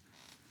card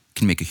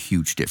can make a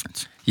huge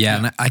difference. Yeah,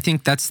 and I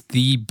think that's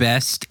the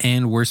best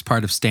and worst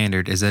part of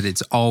Standard is that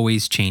it's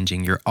always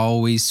changing. You're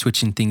always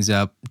switching things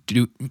up,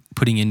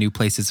 putting in new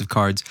places of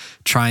cards,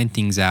 trying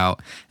things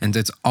out. And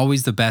it's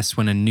always the best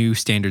when a new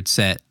Standard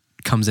set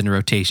comes into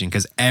rotation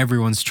because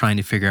everyone's trying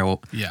to figure out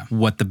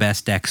what the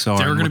best decks are.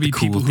 There are going to be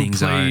cool people who things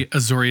play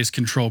Azorius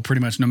Control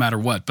pretty much no matter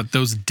what, but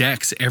those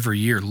decks every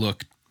year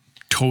look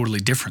totally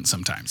different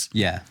sometimes.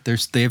 Yeah,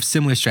 they have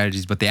similar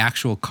strategies, but the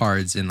actual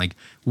cards and like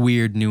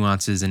weird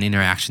nuances and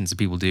interactions that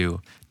people do,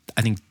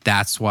 I think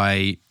that's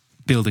why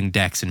building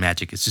decks in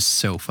Magic is just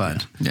so fun.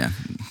 Yeah.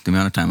 The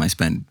amount of time I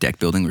spent deck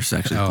building versus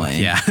actually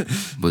playing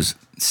was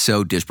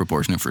so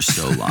disproportionate for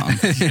so long.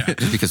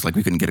 Just because like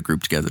we couldn't get a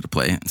group together to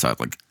play. And so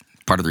like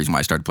part of the reason why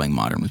I started playing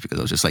Modern was because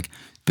I was just like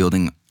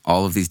building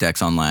all of these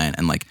decks online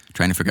and like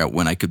trying to figure out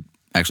when I could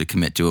actually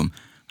commit to them.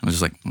 I was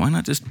just like, why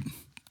not just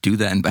do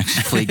that and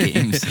actually play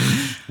games?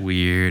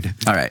 Weird.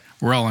 All right.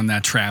 We're all in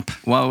that trap.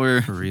 While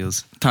we're For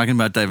reals. talking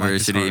about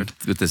diversity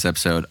with this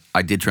episode,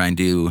 I did try and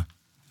do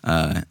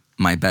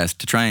my best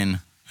to try and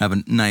have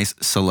a nice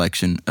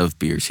selection of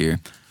beers here.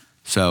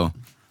 So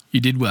You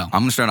did well.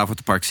 I'm going to start off with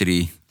the Park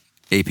City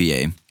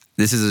APA.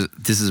 This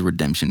is a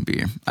redemption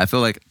beer. I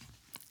feel like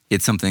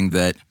it's something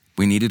that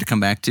we needed to come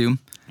back to,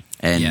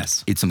 and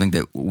it's something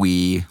that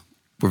we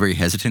were very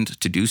hesitant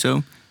to do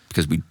so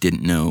because we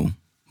didn't know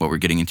what we're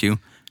getting into.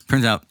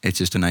 Turns out it's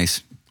just a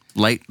nice,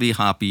 lightly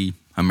hoppy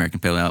American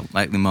Pale Ale,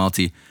 lightly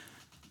malty.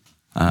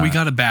 We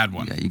got a bad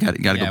one. Yeah, you got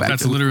to go back.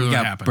 That's to it. literally We what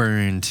got happened.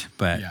 burned,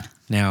 but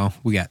now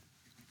we got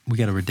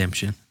a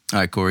redemption. All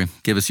right, Corey,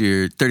 give us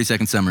your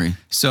 30-second summary.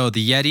 So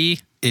the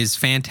Yeti is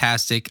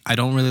fantastic. I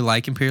don't really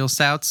like Imperial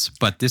Stouts,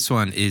 but this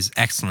one is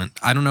excellent.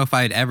 I don't know if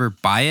I'd ever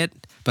buy it,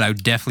 but I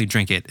would definitely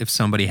drink it if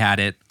somebody had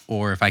it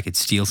or if I could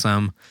steal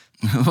some.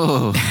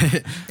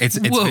 It's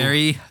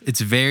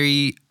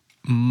very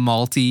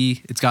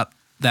malty. It's got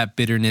that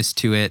bitterness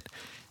to it.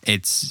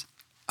 It's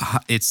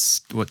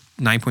what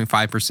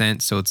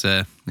 9.5%, so it's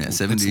a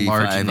 75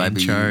 large in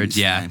IBUs, charge.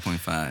 Yeah,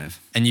 9.5.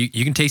 and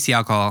you can taste the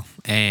alcohol,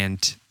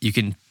 and you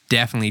can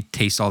definitely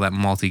taste all that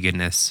malty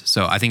goodness.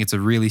 So I think it's a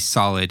really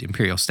solid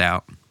Imperial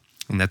Stout,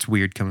 and that's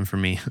weird coming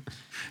from me.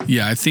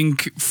 Yeah, I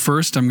think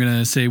first I'm going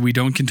to say we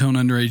don't condone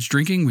underage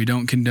drinking. We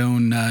don't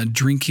condone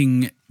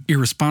drinking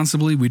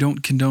irresponsibly. We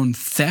don't condone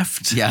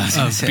theft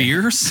of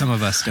beers. Some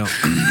of us don't.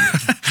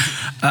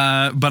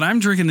 But I'm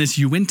drinking this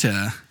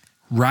Uinta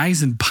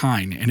Rise and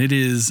Pine, and it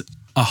is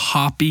a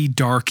hoppy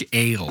dark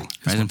ale.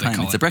 Rise and Pine.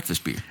 It's a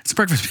breakfast beer. It's a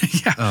breakfast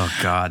beer, yeah. Oh,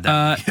 God.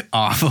 That'd be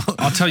awful.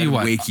 I'll tell you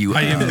what. Wake you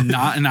I up. am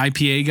not an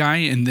IPA guy,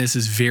 and this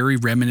is very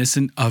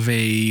reminiscent of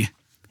a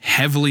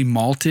heavily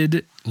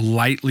malted,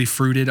 lightly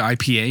fruited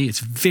IPA. It's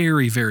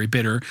very, very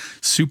bitter,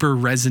 super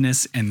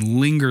resinous, and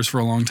lingers for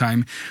a long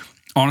time.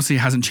 Honestly, it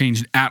hasn't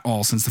changed at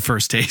all since the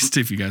first taste,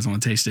 if you guys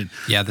want to taste it.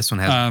 Yeah, this one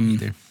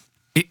hasn't either.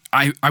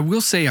 I will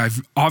say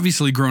I've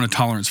obviously grown a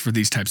tolerance for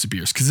these types of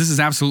beers because this is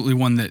absolutely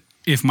one that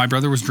if my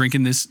brother was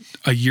drinking this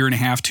a year and a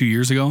half, 2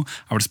 years ago,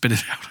 I would have spit it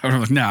out. I would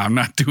have like, no, I'm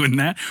not doing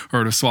that, or I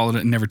would have swallowed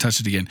it and never touched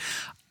it again.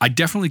 I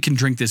definitely can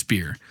drink this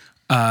beer.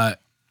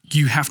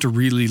 You have to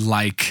really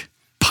like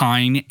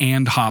pine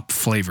and hop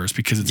flavors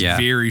because it's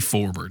very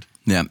forward.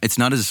 Yeah, it's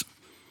not as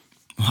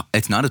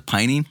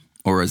piney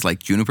or as like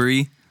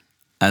juniper-y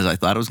as I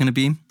thought it was going to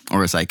be,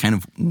 or as I kind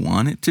of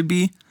want it to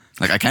be.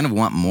 Like I kind of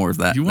want more of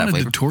that. You wanted that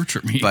flavor. to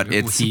torture me, but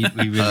it's we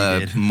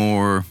really did.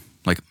 more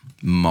like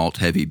malt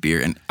heavy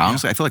beer. And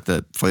honestly, I feel like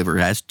the flavor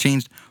has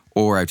changed,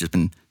 or I've just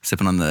been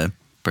sipping on the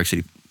Park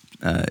City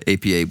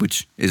APA,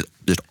 which is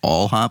just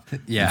all hop.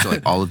 Yeah. And so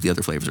like all of the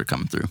other flavors are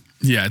coming through.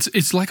 Yeah,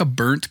 it's like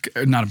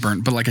not a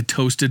burnt, but like a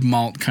toasted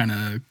malt kind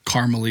of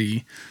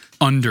caramely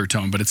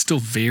undertone, but it's still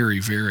very,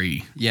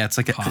 very It's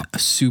like a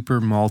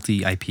super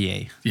malty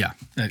IPA. yeah,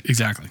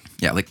 exactly.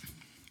 Yeah, like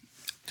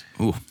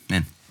Ooh,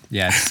 man.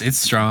 Yeah, it's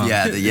strong.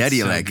 Yeah, the It's Yeti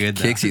so like good,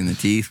 though. kicks you in the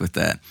teeth with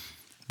that.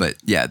 But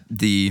yeah,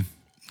 the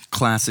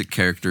classic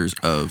characters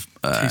of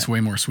Tastes way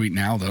more sweet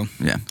now, though.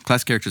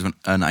 classic characters of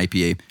an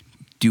IPA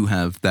do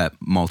have that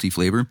malty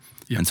flavor,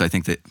 Yep. and so I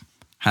think that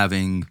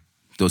having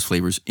those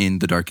flavors in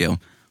the dark ale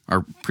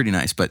are pretty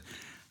nice. But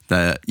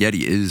the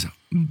Yeti is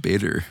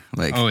bitter.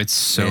 Like Oh, it's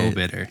so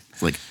bitter.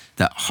 It's like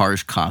that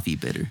harsh coffee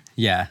bitter.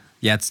 Yeah.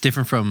 Yeah, it's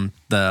different from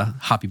the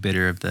hoppy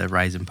bitter of the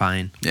Rising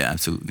Pine, Yeah,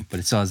 absolutely. but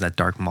it still has that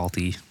dark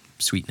malty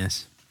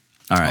sweetness.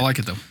 All right, I like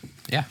it, though.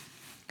 Yeah.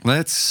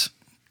 let's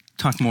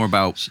talk more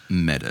about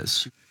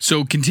metas.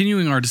 So,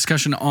 continuing our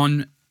discussion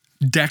on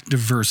deck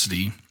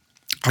diversity,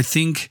 I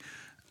think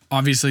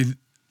obviously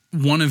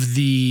one of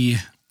the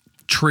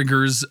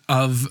triggers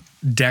of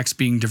decks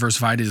being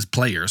diversified is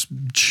players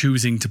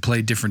choosing to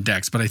play different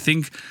decks. But I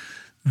think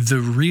the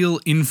real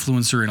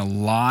influencer in a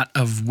lot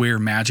of where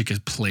Magic is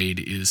played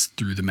is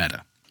through the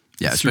meta.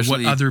 Yeah, Through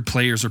especially what other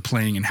players are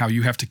playing and how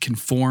you have to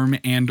conform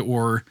and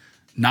or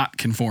not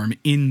conform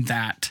in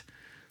that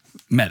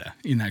meta,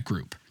 in that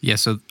group. Yeah,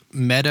 so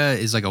meta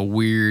is like a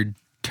weird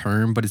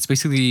term, but it's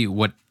basically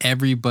what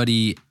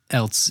everybody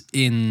else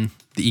in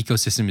the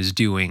ecosystem is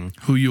doing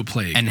Who you'll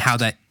play. and how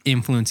that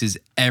influences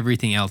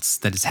everything else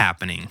that is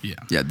happening. yeah.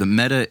 Yeah, the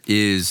meta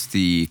is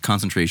the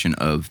concentration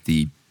of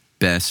the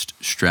best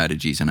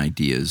strategies and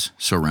ideas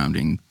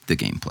surrounding the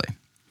gameplay.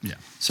 Yeah.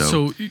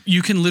 So-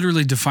 you can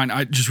literally define,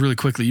 just really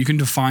quickly, you can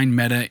define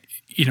meta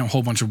in a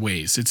whole bunch of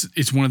ways.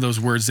 It's one of those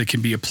words that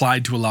can be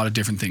applied to a lot of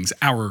different things.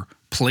 Our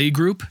play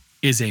group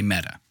is a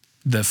meta.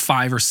 The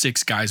 5 or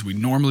 6 guys we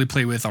normally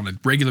play with on a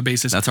regular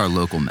basis. That's our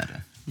local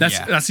meta.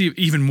 That's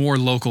even more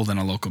local than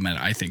a local meta,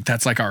 I think.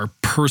 That's like our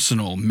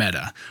personal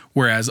meta.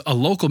 Whereas a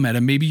local meta,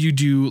 maybe you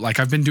do, like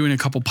I've been doing a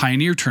couple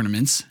Pioneer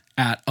tournaments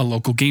at a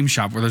local game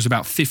shop where there's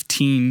about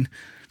 15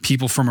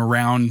 people from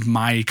around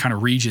my kind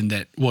of region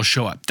that will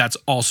show up. That's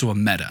also a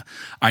meta.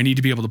 I need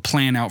to be able to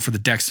plan out for the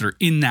decks that are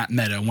in that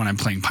meta when I'm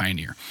playing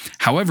Pioneer.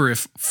 However,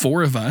 if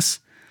 4 of us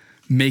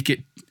make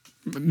it,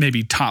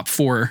 maybe top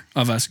 4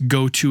 of us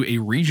go to a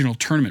regional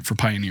tournament for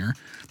Pioneer,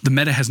 the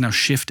meta has now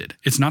shifted.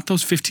 It's not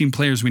those 15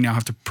 players we now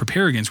have to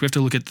prepare against. We have to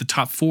look at the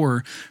top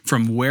 4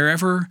 from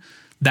wherever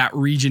that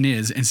region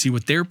is and see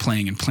what they're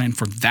playing and plan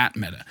for that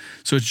meta.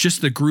 So it's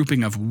just the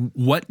grouping of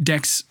what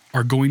decks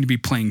are going to be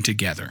playing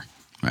together.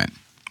 Right.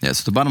 Yeah,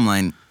 so the bottom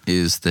line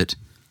is that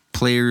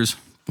players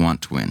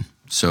want to win.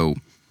 So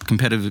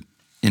competitive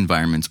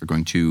environments are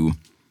going to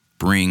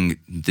bring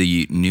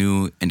the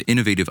new and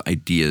innovative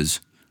ideas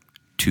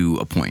to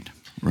a point,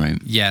 right?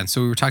 Yeah, and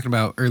so we were talking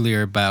about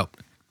earlier about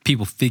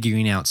people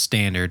figuring out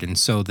standard, and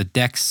so the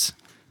decks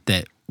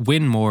that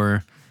win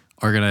more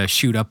are going to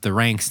shoot up the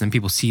ranks, and then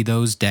people see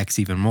those decks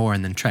even more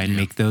and then try and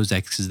make those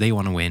decks because they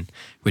want to win,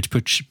 which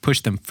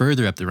push them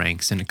further up the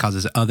ranks, and it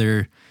causes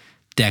other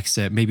decks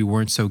that maybe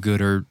weren't so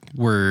good or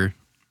were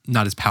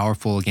not as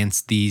powerful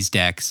against these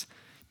decks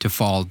to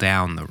fall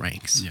down the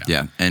ranks.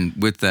 Yeah, and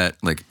with that,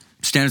 like,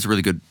 Standard's a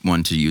really good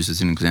one to use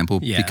as an example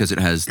because it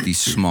has the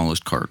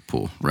smallest card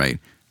pool, right?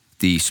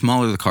 The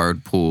smaller the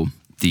card pool,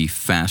 the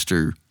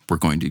faster we're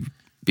going to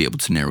be able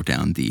to narrow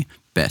down the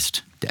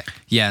best deck.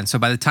 Yeah, and so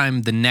by the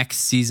time the next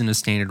season of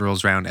Standard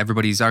rolls around,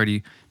 everybody's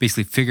already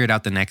basically figured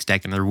out the next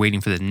deck and they're waiting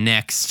for the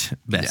next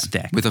best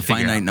deck. With a to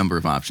figure finite out. number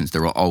of options,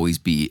 there will always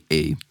be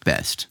a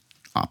best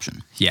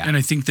option. Yeah. And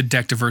I think the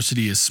deck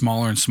diversity is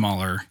smaller and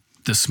smaller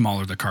the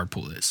smaller the card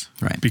pool is.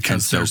 Right. Because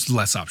And so- there's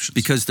less options.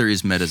 Because there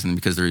is metas and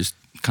because there is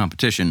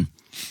competition,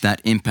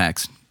 that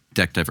impacts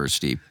deck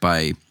diversity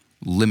by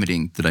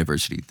limiting the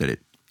diversity that it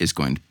is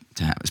going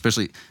to have.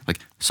 Especially, like,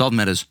 solved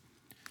metas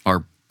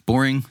are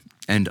boring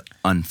and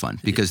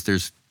unfun because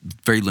there's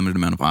very limited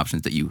amount of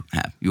options that you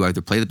have. You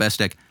either play the best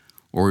deck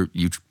or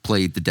you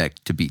play the deck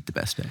to beat the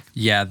best deck.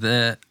 Yeah,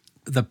 the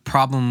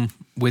problem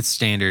with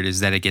Standard is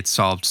that it gets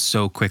solved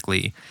so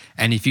quickly.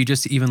 And if you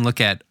just even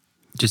look at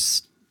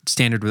just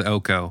Standard with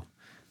Oko,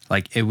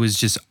 like, it was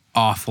just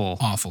awful.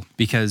 Awful.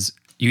 Because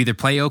you either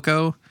play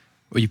Oko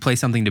or you play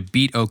something to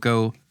beat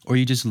Oko or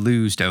you just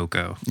lose to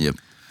Oko. Yep.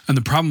 And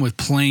the problem with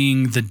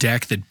playing the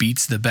deck that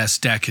beats the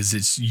best deck is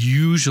it's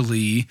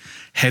usually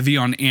heavy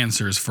on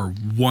answers for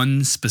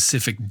one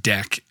specific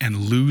deck and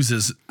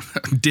loses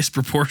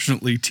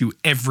disproportionately to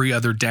every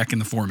other deck in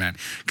the format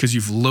because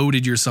you've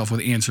loaded yourself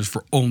with answers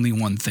for only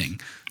one thing.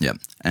 Yep.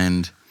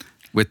 And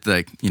with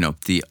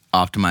the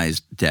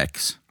optimized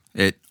decks,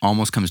 it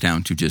almost comes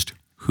down to just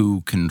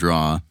who can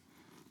draw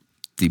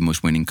the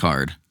most winning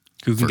card.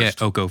 Who can first.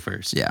 get Oko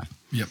first? Yeah.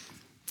 Yep.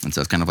 And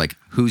so it's kind of like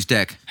whose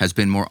deck has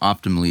been more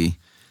optimally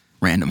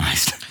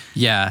randomized.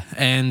 Yeah,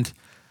 and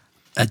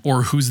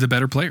Or who's the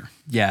better player.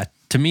 yeah,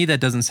 to me that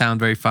doesn't sound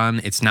very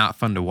fun. It's not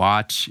fun to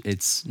watch.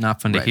 It's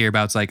not fun to Right. hear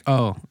about. It's like,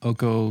 oh,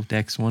 Oko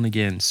decks won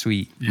again.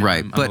 Sweet.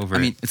 Right. I'm But over I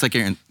mean, it. it's like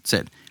Aaron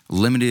said,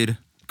 limited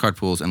card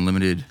pools and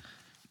limited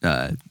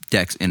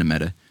decks in a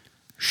meta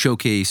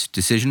showcase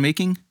decision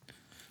making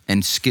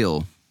and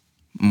skill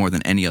more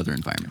than any other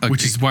environment.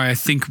 Which is why I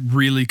think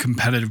really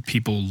competitive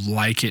people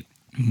like it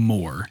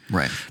more.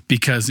 Right.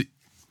 Because,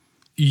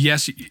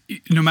 yes,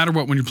 no matter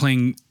what, when you're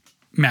playing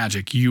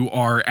Magic, you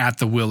are at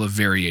the will of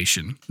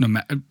variation.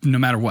 No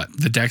matter what,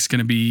 the deck's going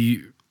to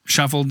be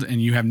shuffled,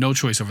 and you have no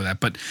choice over that.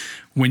 But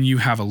when you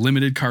have a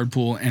limited card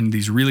pool and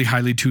these really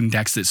highly tuned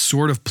decks that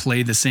sort of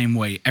play the same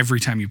way every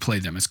time you play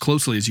them, as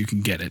closely as you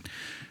can get it,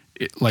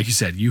 like you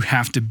said, you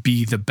have to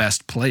be the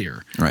best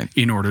player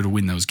in order to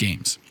win those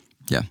games.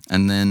 Yeah,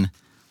 and then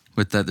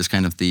with that, there's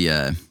kind of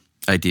the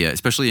idea,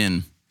 especially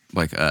in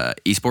like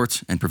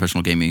esports and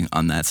professional gaming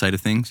on that side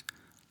of things.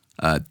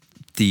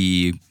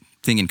 The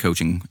thing in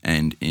coaching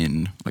and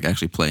in like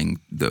actually playing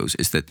those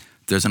is that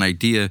there's an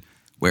idea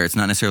where it's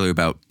not necessarily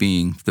about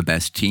being the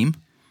best team.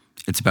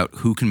 It's about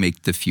who can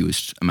make the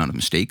fewest amount of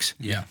mistakes.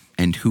 Yeah.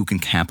 And who can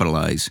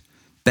capitalize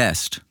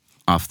best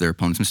off their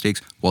opponent's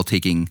mistakes while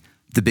taking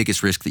the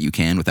biggest risk that you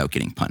can without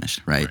getting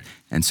punished, right?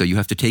 And so you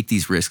have to take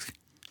these risks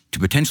to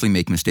potentially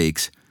make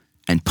mistakes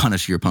and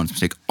punish your opponent's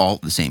mistake all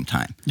at the same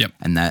time. Yep.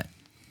 And that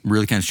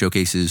really kind of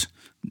showcases,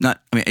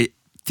 it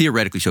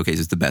theoretically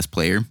showcases the best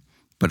player,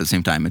 but at the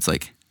same time, it's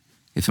like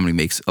if somebody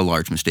makes a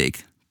large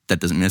mistake, that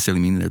doesn't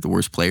necessarily mean they're the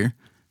worst player,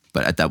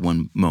 but at that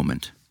one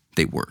moment,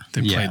 they were.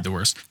 They played the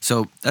worst.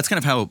 So that's kind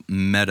of how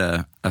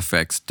meta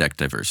affects deck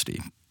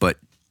diversity. But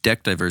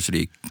deck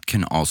diversity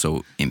can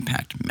also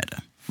impact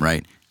meta,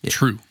 right?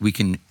 True. We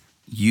can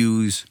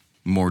use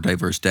more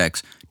diverse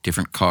decks,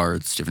 different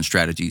cards, different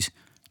strategies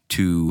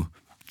to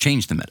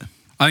change the meta.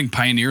 I think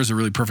Pioneer is a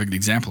really perfect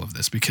example of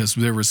this because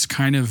there was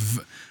kind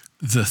of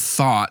the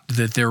thought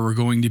that there were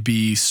going to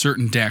be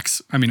certain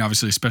decks. I mean,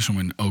 obviously, especially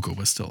when Oko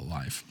was still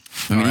alive.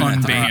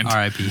 Unbanned.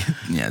 R.I.P.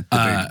 Yeah, at the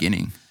very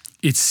beginning.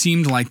 It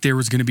seemed like there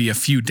was going to be a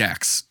few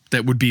decks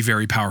that would be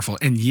very powerful.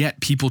 And yet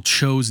people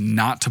chose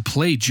not to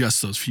play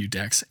just those few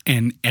decks.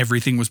 And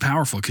everything was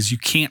powerful because you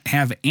can't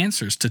have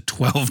answers to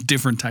 12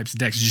 different types of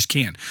decks. You just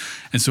can't.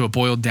 And so it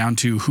boiled down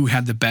to who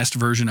had the best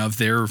version of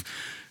their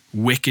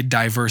wicked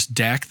diverse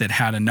deck that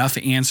had enough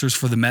answers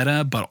for the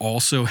meta, but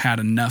also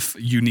had enough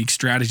unique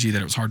strategy that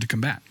it was hard to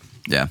combat.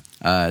 Yeah.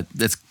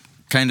 That's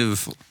kind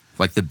of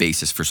like the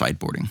basis for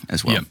sideboarding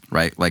as well,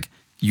 right? Like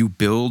you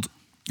build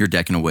your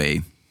deck in a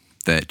way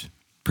that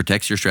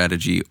protects your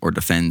strategy or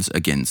defends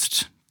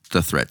against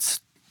the threats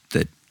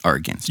that are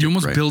against you. You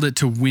almost right? build it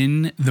to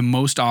win the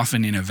most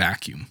often in a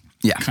vacuum.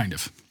 Yeah. Kind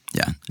of.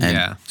 Yeah.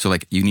 And so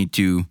like you need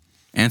to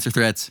answer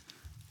threats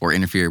or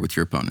interfere with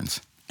your opponents.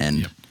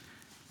 And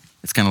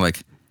it's kind of like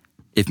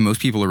if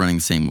most people are running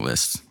the same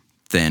lists,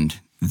 then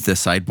the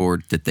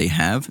sideboard that they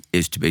have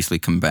is to basically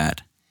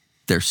combat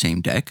their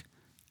same deck.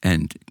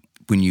 And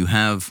when you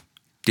have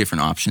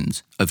different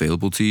options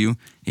available to you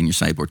in your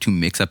sideboard to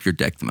mix up your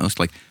deck the most,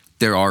 like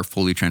there are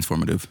fully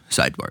transformative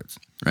sideboards,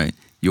 right?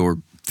 Your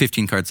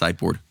 15-card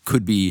sideboard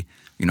could be,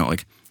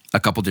 like a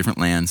couple different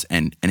lands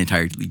and an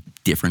entirely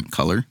different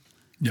color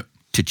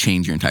to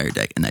change your entire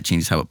deck. And that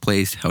changes how it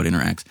plays, how it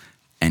interacts,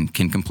 and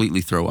can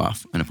completely throw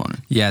off an opponent.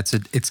 Yeah,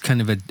 it's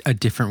kind of a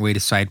different way to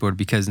sideboard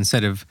because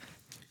instead of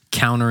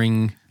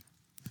countering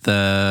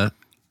the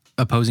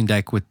opposing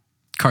deck with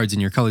cards in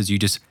your colors, you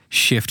just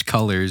shift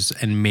colors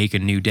and make a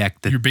new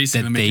deck that, You're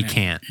basically that they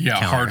can't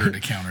counter. Harder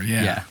to counter.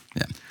 Yeah.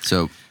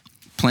 So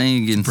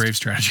playing against brave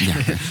strategy.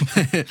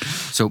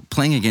 So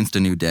playing against a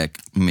new deck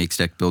makes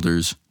deck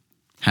builders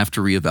have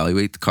to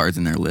reevaluate the cards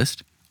in their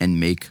list and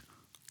make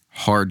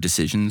hard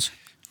decisions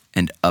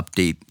and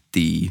update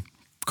the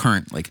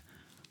current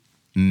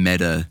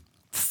meta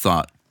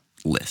thought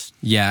list.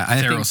 Yeah,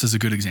 Theros is a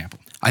good example.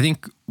 I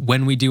think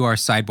when we do our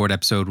sideboard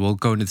episode, we'll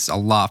go into this a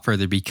lot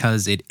further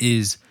because it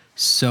is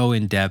so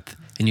in depth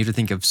and you have to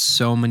think of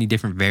so many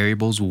different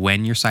variables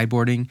when you're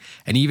sideboarding,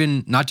 and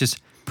even not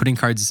just putting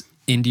cards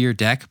into your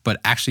deck, but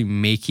actually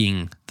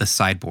making the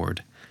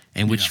sideboard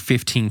and which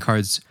 15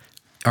 cards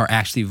are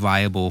actually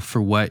viable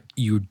for what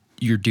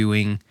you're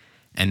doing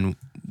and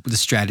the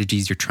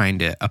strategies you're trying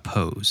to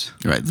oppose.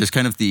 Right. There's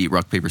kind of the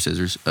rock, paper,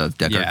 scissors of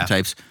deck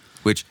archetypes,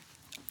 which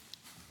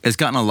has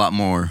gotten a lot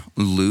more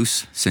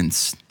loose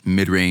since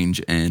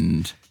mid-range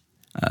and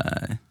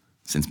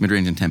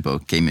tempo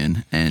came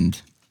in.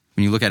 And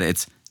when you look at it,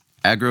 it's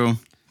aggro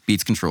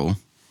beats control,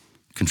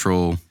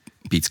 control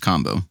beats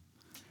combo,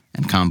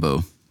 and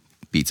combo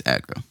beats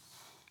aggro.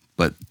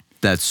 But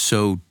that's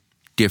so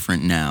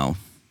different now.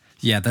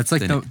 Yeah, that's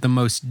like the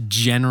most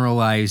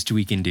generalized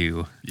we can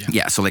do.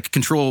 Yeah, so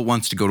control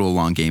wants to go to a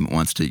long game, it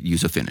wants to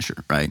use a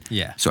finisher, right?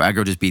 Yeah. So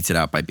aggro just beats it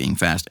out by being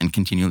fast and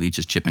continually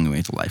just chipping away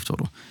at the life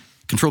total.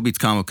 Control beats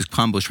combo because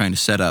combo is trying to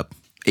set up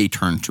a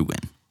turn to win,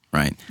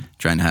 right?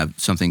 Trying to have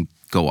something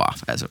go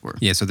off, as it were.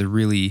 Yeah, so they're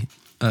really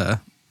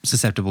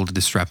susceptible to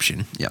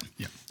disruption. Yeah.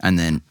 And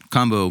then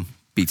combo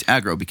beats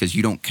aggro because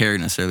you don't care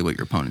necessarily what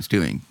your opponent's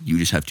doing. You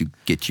just have to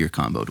get to your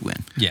combo to win.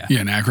 Yeah. Yeah,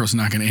 and aggro's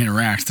not going to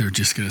interact. They're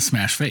just going to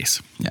smash face.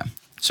 Yeah.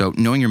 So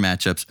knowing your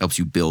matchups helps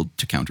you build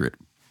to counter it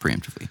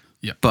preemptively.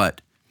 Yeah.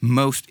 But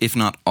most, if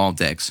not all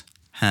decks,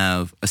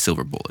 have a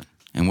silver bullet.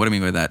 And what I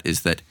mean by that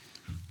is that,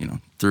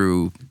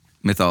 through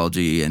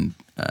mythology and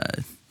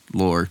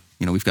lore,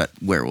 we've got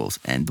werewolves.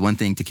 And the one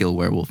thing to kill a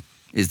werewolf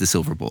is the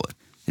silver bullet.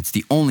 It's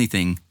the only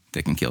thing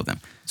that can kill them.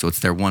 So it's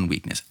their one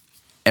weakness.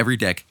 Every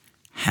deck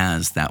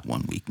has that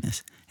one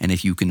weakness. And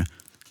if you can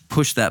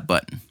push that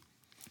button,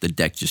 the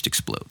deck just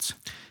explodes.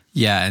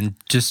 Yeah, and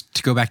just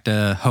to go back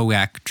to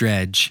Hogak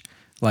Dredge,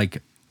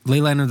 like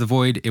Leyline of the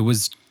Void, it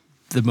was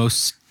the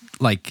most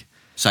like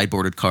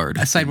Sideboarded card.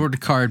 a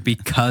sideboarded card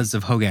because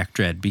of Hogak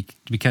Dread,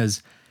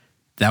 because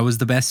that was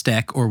the best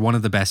deck or one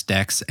of the best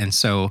decks, and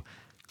so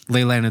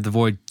Leyline of the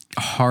Void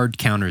hard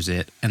counters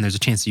it, and there's a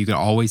chance that you could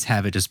always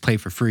have it just play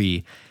for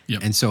free.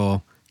 Yep. And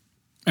so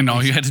And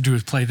all you had to do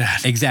was play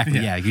that. exactly,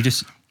 yeah, you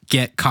just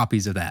get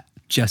copies of that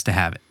just to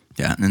have it.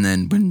 Yeah, and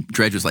then when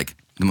Dredge was like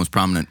the most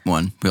prominent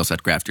one, we also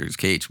had Grafter's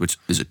Cage, which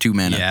is a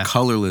 2-mana Yeah.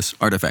 colorless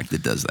artifact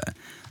that does that.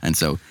 And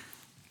so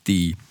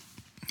the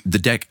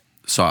deck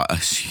saw a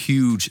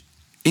huge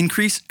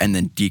increase and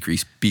then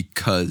decrease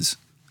because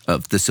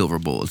of the silver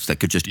bullets that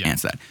could just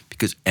answer that,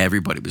 because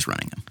everybody was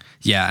running them.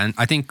 Yeah, and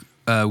I think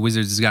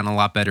Wizards has gotten a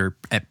lot better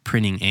at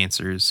printing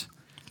answers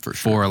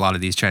for a lot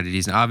of these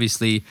tragedies. And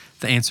obviously,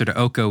 the answer to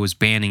Oko was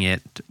banning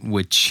it,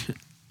 which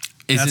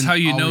isn't how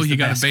you know always you the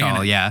gotta best ban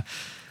call. it. Yeah,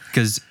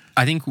 because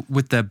I think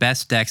with the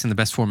best decks and the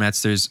best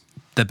formats, there's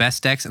the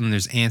best decks and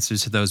there's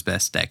answers to those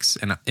best decks.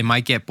 And it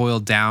might get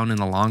boiled down in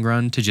the long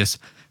run to just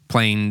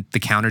playing the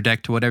counter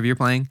deck to whatever you're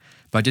playing.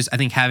 But just I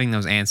think having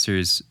those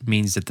answers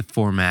means that the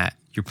format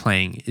you're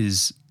playing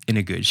is in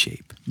a good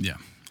shape. Yeah.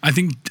 I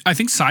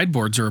think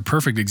sideboards are a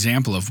perfect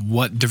example of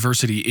what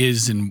diversity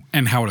is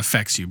and how it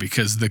affects you,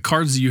 because the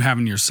cards that you have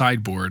in your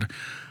sideboard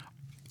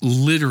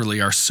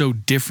literally are so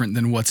different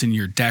than what's in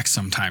your deck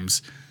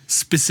sometimes,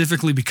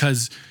 specifically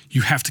because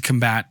you have to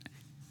combat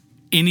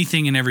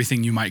anything and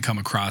everything you might come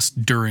across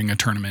during a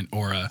tournament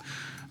or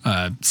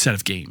a set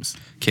of games.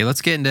 Okay,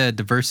 let's get into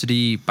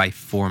diversity by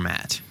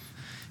format.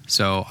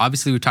 So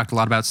obviously we talked a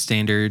lot about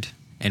standard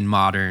and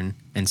modern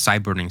and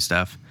sideboarding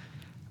stuff,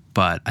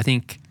 but I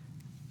think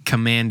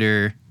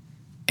Commander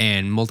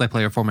and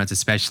multiplayer formats,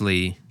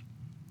 especially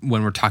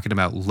when we're talking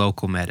about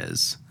local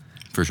metas,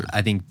 For sure.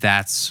 I think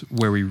that's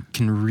where we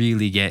can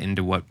really get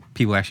into what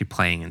people are actually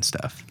playing and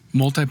stuff.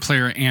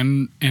 Multiplayer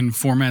and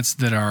formats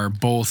that are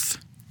both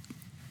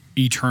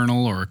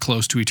eternal or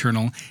close to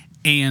eternal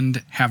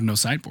and have no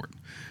sideboard.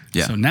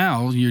 Yeah. So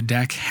now your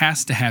deck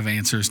has to have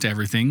answers to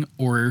everything,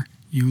 or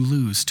you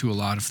lose to a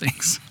lot of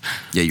things.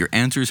 Yeah, your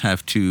answers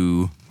have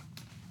to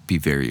be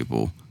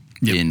variable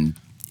in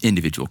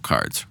individual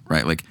cards,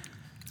 right? Like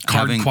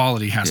Card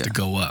quality has to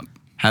go up.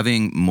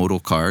 Having modal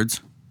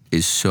cards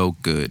is so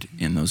good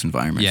in those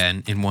environments. Yeah,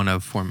 in one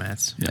of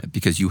formats. Yeah,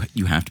 because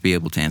you have to be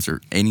able to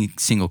answer any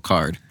single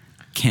card.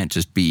 Can't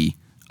just be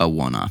a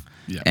one-off.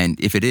 Yeah. And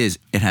if it is,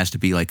 it has to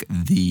be like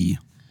the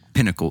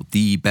pinnacle,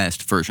 the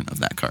best version of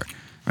that card.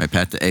 Right?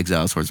 Path to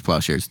Exile, Swords of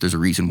Plowshares. There's a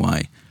reason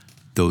why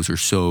those are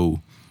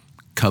so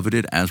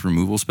coveted as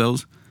removal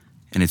spells,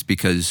 and it's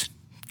because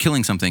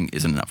killing something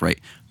isn't enough, right?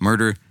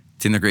 Murder,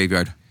 it's in the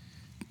graveyard.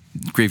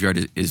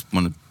 Graveyard is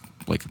one of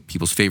like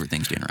people's favorite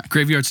things to interact.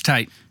 Graveyard's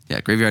tight. Yeah,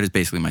 graveyard is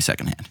basically my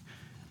second hand.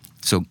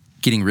 So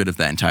getting rid of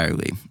that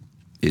entirely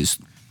is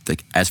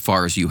like as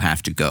far as you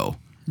have to go.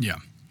 Yeah.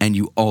 And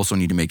you also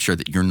need to make sure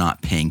that you're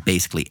not paying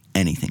basically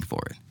anything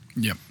for it.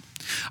 Yep.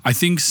 I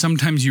think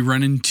sometimes you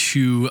run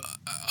into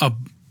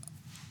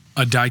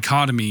a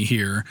dichotomy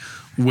here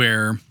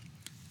where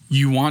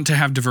you want to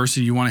have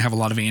diversity, you want to have a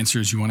lot of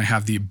answers, you want to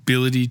have the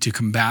ability to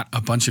combat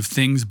a bunch of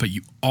things, but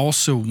you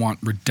also want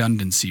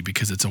redundancy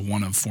because it's a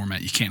one-of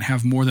format. You can't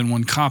have more than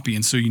one copy,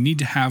 and so you need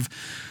to have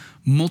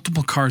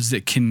multiple cards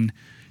that can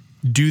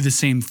do the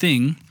same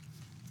thing,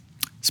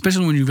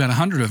 especially when you've got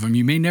 100 of them.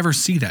 You may never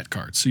see that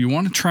card, so you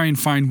want to try and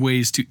find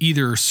ways to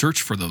either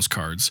search for those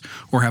cards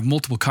or have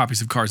multiple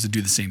copies of cards that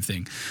do the same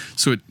thing.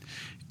 So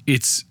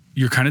it's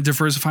you're kind of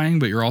diversifying,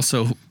 but you're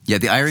also... Yeah,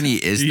 the irony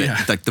is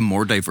that like the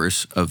more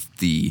diverse of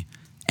the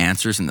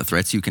answers and the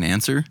threats you can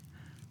answer,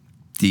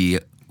 the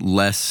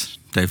less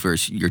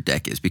diverse your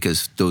deck is,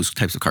 because those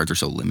types of cards are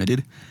so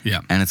limited.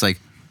 Yeah. And it's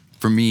like,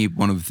 for me,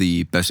 one of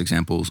the best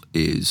examples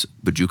is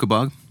Bojuka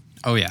Bog.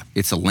 Oh, yeah.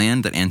 It's a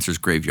land that answers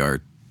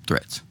graveyard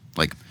threats.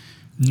 Like,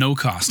 no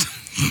cost.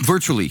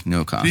 virtually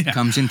no cost. Yeah.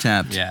 Comes in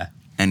tapped. Yeah.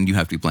 And you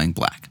have to be playing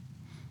black.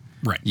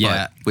 Right.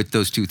 Yeah. But with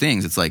those two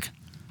things, it's like,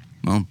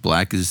 well,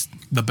 black is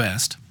The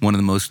best. one of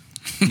the most,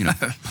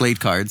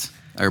 played cards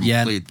or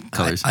played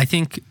colors. I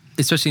think,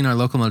 especially in our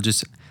local mode,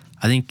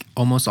 I think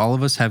almost all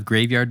of us have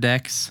graveyard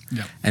decks.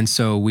 Yeah. And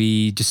so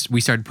we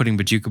started putting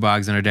Bojuka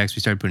Bogs in our decks. We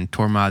started putting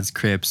Tormod's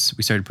Crypts.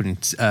 We started putting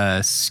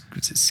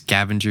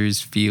Scavenger's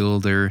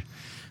Field or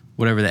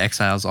whatever the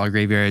exiles, all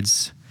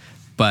graveyards.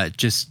 But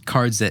just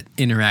cards that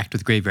interact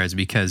with graveyards,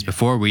 because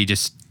before we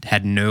just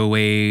had no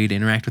way to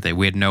interact with it.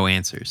 We had no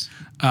answers.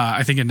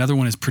 I think another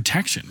one is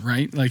protection,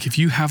 right? Like if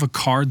you have a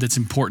card that's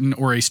important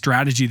or a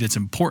strategy that's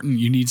important,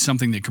 you need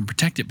something that can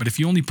protect it. But if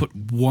you only put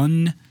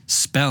one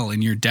spell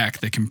in your deck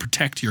that can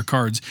protect your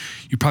cards,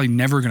 you're probably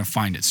never going to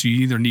find it. So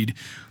you either need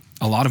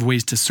a lot of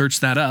ways to search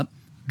that up,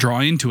 draw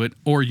into it,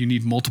 or you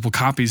need multiple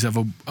copies of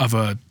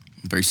a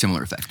very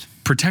similar effect.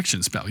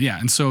 Protection spell. Yeah.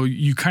 And so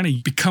you kind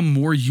of become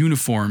more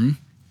uniform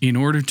in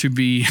order to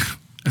be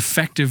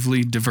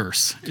effectively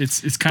diverse.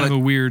 It's kind of a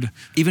weird...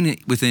 Even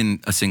within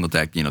a single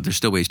deck, there's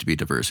still ways to be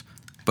diverse.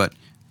 But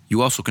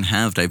you also can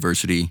have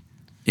diversity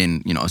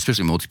in,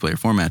 especially multiplayer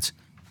formats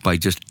by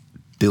just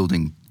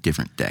building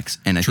different decks.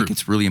 And I think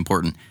it's really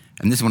important.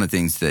 And this is one of the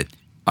things that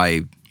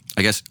I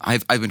guess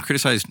I've been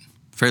criticized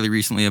fairly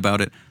recently about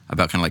it,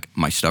 about kind of like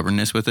my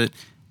stubbornness with it,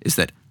 is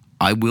that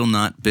I will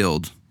not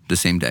build the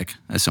same deck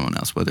as someone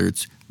else, whether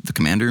it's the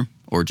commander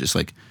or just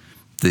like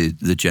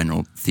the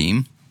general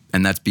theme.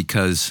 And that's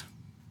because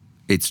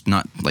it's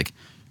not like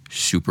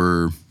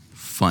super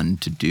fun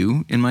to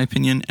do, in my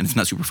opinion, and it's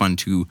not super fun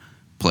to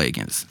play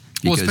against.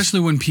 Well, especially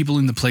when people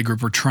in the play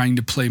group are trying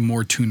to play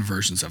more tuned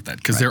versions of that,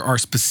 because there are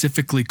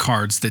specifically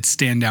cards that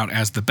stand out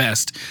as the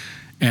best,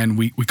 and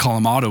we call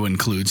them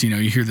auto-includes. You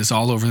hear this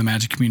all over the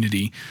Magic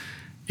community.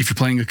 If you're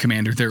playing a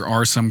commander, there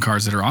are some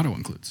cards that are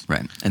auto-includes.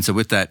 Right. And so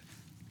with that,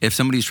 if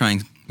somebody's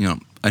trying,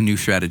 a new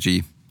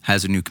strategy,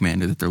 has a new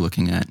commander that they're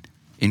looking at,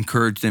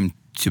 encourage them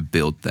to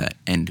build that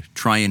and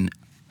try and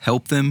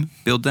help them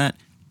build that.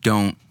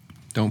 Don't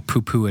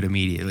poo-poo it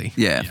immediately.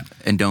 Yeah.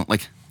 And don't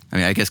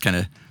I guess kind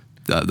of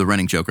the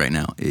running joke right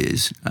now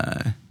is,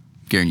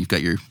 Garen, you've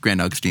got your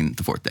Grand Augustine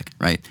the 4th deck,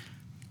 right?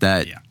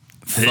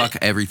 Fuck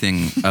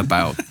everything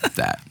about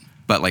that.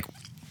 But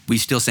we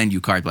still send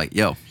you cards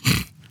yo,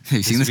 have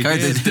you seen this card?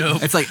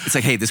 It's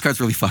like, hey, this card's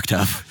really fucked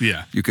up.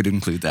 Yeah. You could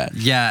include that.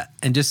 Yeah,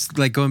 and just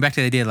going back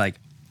to the idea,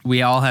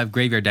 we all have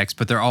graveyard decks,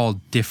 but they're all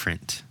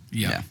different.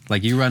 Yeah.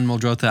 You run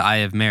Muldrotha, I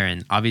have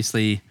Marin.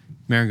 Obviously,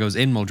 Marin goes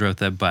in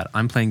Muldrotha, but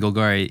I'm playing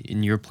Golgari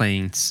and you're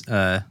playing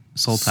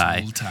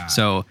Sultai.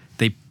 So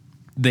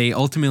they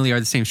ultimately are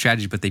the same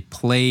strategy, but they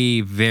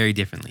play very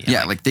differently.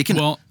 Yeah,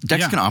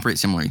 decks can operate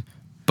similarly,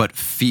 but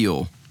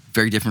feel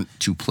very different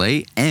to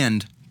play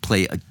and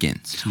play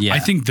against. Yeah. I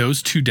think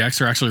those two decks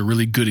are actually a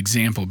really good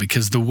example,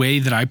 because the way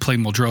that I play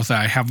Muldrotha,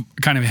 I have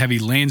kind of a heavy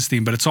lands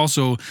theme, but it's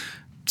also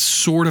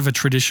sort of a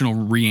traditional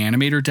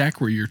reanimator deck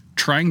where you're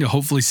trying to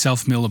hopefully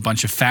self-mill a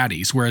bunch of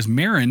fatties, whereas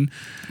Marin,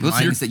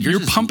 you're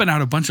pumping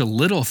out a bunch of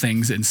little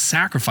things and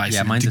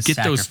sacrificing to get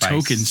those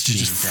tokens to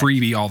just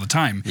freebie all the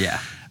time. Yeah.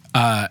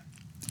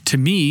 To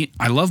me,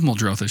 I love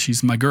Muldrotha.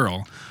 She's my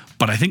girl.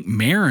 But I think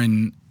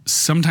Marin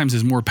sometimes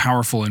is more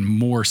powerful and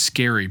more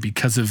scary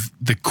because of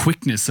the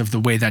quickness of the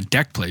way that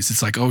deck plays.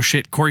 It's like, oh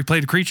shit, Corey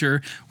played a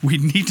creature. We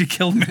need to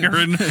kill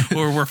Marin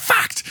or we're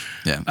fucked.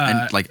 Yeah.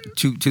 And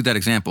to that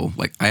example,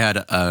 I had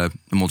a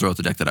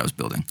Muldrotha deck that I was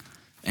building.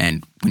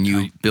 And when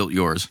you built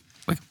yours,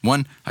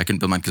 one, I couldn't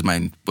build mine because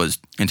mine was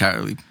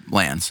entirely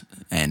lands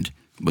and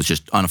was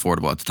just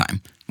unaffordable at the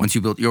time. Once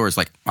you built yours,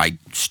 I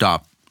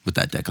stopped with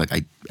that deck.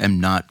 I am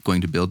not going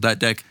to build that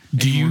deck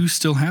Do anymore. you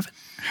still have it?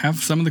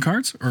 Have some of the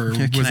cards? Or was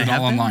it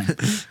all online?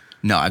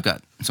 No, I've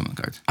got some of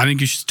the cards. I think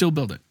you should still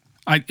build it.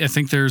 I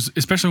think there's,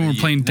 especially when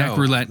we're playing deck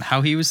roulette.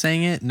 How he was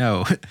saying it?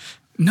 No.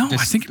 No, I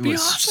think it'd be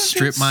awesome.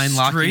 Strip mine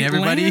locking Straight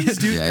everybody. lands,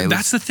 dude. Yeah,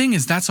 that's the thing,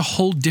 is that's a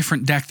whole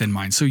different deck than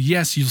mine. So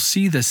yes, you'll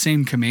see the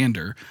same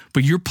commander,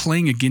 but you're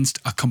playing against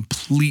a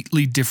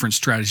completely different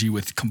strategy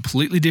with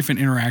completely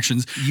different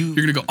interactions. You're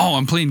gonna go, oh,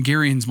 I'm playing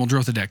Garen's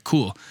Muldrotha deck,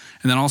 cool.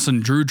 And then all of a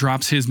sudden Drew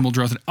drops his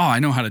Muldrotha. Oh, I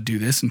know how to do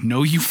this.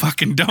 No, you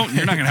fucking don't.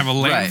 You're not gonna have a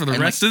land Right. for the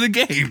And rest of the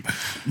game.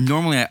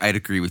 Normally, I'd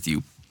agree with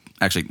you.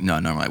 Actually, no,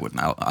 normally I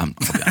wouldn't. I'll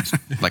be honest.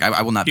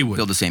 I will not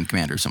build the same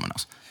commander as someone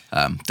else.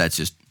 That's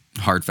just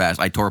hard, fast.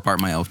 I tore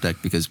apart my elf deck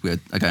because we had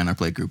a guy in our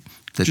play group.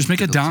 Just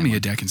make a built the same Damia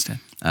one. deck instead.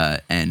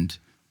 And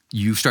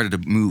you started to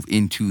move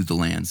into the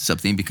lands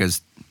sub-theme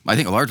because I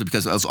think largely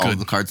because of all of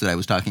the cards that I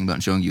was talking about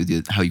and showing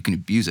you how you can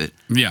abuse it.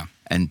 Yeah.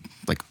 And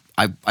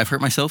I've hurt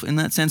myself in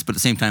that sense, but at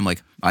the same time,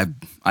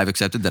 I've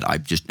accepted that I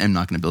just am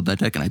not going to build that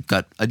deck, and I've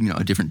got a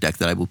different deck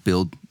that I will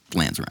build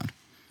lands around.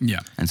 Yeah.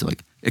 And so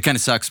it kind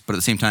of sucks, but at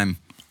the same time,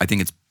 I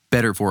think it's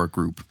better for a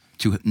group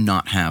to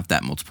not have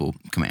that multiple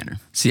commander.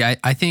 See,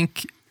 I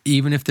think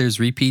even if there's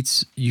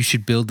repeats, you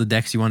should build the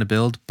decks you want to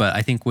build. But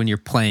I think when you're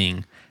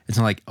playing, it's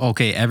not like,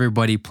 okay,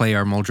 everybody play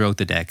our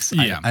Muldrotha decks.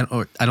 Yeah.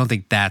 I don't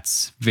think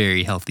that's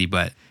very healthy.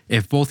 But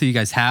if both of you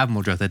guys have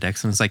Muldrotha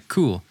decks, then it's like,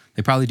 cool.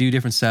 They probably do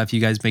different stuff. You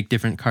guys make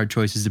different card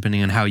choices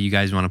depending on how you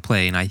guys want to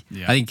play. And I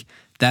think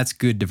that's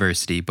good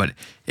diversity. But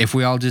if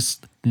we all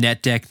just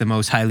net deck the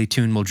most highly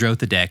tuned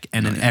Muldrotha deck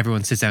and then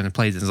everyone sits down and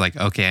plays, it's like,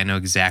 okay, I know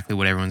exactly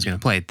what everyone's going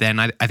to play. Then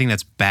I think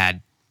that's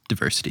bad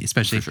diversity,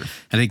 especially. For sure.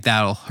 I think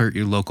that'll hurt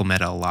your local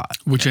meta a lot.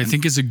 Which I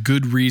think is a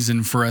good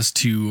reason for us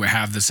to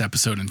have this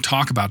episode and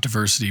talk about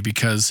diversity,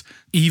 because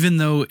even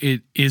though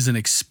it is an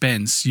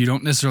expense, you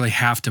don't necessarily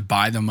have to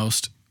buy the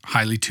most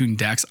highly tuned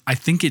decks. I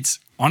think it's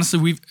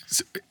honestly,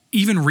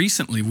 even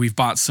recently we've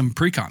bought some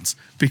precons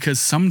because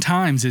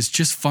sometimes it's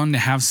just fun to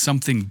have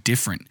something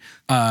different.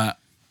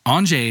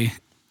 Anjay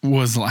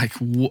was like,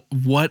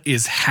 what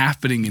is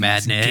happening in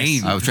Madness. this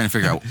game? I was trying to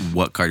figure out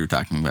what card you're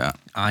talking about.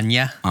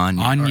 Anya.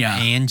 Anya. Or Anya.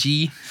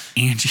 Angie.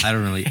 Angie.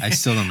 I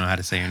still don't know how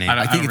to say her name.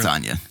 I think it's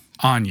Anya.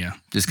 Anya.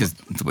 Just because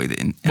the way the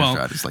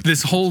Innistrad is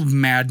this whole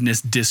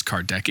madness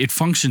discard deck, it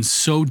functions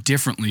so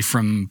differently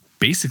from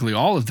basically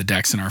all of the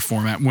decks in our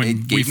format. When It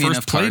we gave me first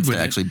enough played cards with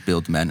to it, actually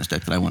build the Madness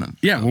deck that I want to.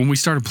 yeah, when we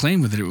started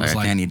playing with it, it was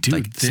I need, dude,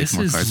 like, 6 this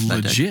more cards is for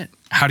that deck. legit.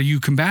 How do you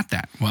combat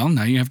that? Well,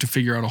 now you have to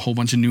figure out a whole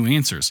bunch of new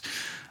answers.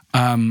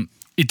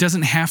 It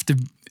doesn't have to.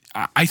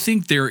 I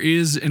think there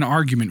is an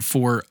argument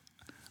for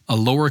a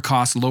lower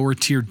cost, lower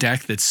tier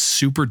deck that's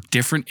super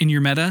different in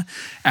your meta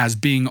as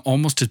being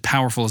almost as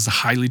powerful as a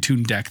highly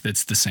tuned deck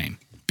that's the same,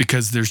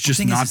 because there's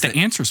just not the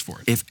answers for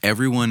it. If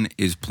everyone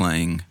is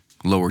playing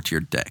lower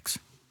tiered decks,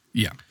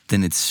 Yeah.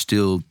 then it's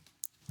still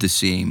the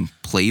same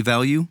play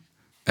value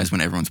as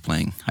when everyone's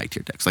playing high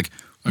tier decks. Like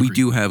we Agreed.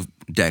 do have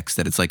decks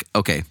that it's like,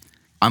 okay,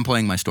 I'm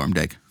playing my Storm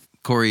deck.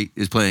 Corey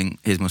is playing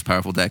his most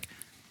powerful deck.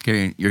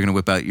 Carrie, you're going to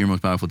whip out your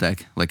most powerful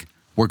deck. Like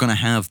we're going to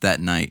have that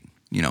night,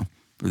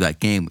 or that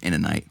game in a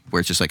night where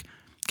it's just like,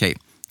 okay,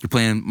 you're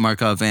playing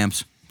Markov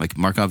Vamps. Like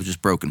Markov is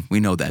just broken. We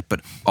know that,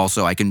 but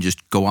also I can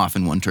just go off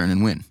in one turn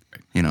and win.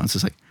 Right. It's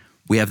just like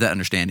we have that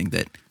understanding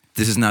that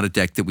this is not a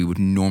deck that we would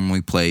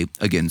normally play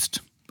against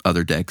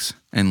other decks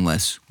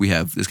unless we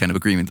have this kind of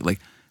agreement that like,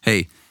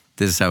 hey,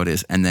 this is how it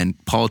is. And then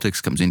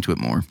politics comes into it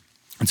more.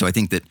 And so I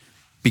think that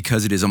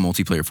because it is a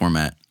multiplayer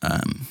format,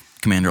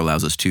 Commander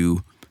allows us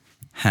to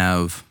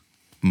have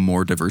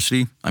more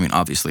diversity. I mean,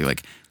 obviously,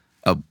 like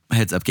a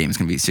heads-up game is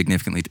going to be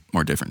significantly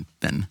more different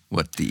than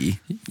what the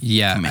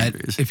Commander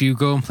is. If you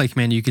go and play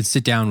Commander, you can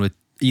sit down with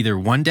either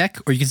one deck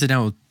or you can sit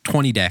down with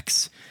 20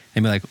 decks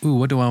and be like, ooh,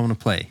 what do I want to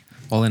play?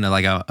 Well, in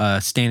a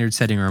standard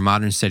setting or a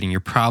modern setting, you're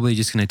probably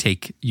just going to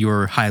take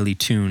your highly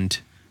tuned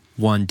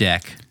one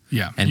deck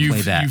and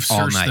play that You've all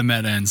searched night. the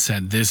meta and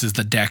said, this is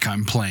the deck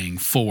I'm playing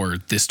for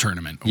this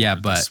tournament. or Yeah,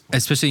 but this-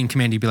 especially in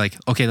Commander, you'd be like,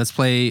 okay, let's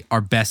play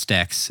our best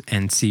decks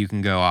and see who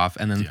can go off,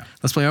 and then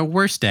let's play our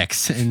worst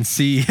decks and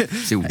see,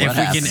 See what if we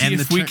happens. can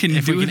end If the we turn- can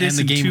if we do can this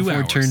end the in game 2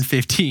 before hours. turn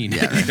 15.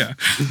 Yeah, right.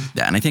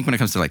 Yeah, and I think when it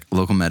comes to like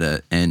local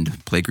meta and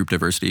playgroup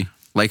diversity,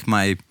 like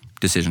my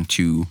decision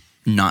to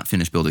not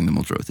finish building the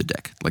Muldrotha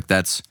deck, like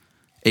that's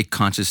a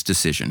conscious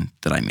decision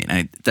that I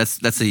made. That's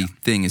the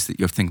thing is that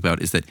you have to think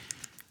about is that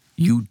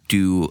you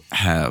do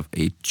have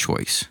a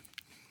choice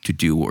to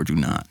do or do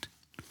not.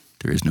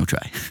 There is no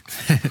try.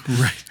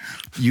 Right.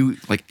 You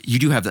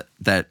do have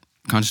that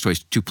conscious choice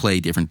to play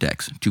different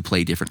decks, to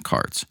play different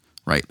cards,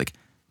 right? Like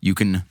you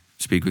can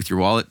speak with your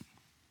wallet,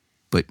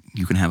 but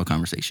you can have a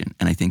conversation.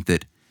 And I think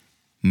that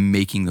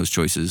making those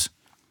choices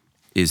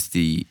is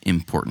the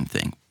important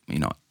thing,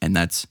 and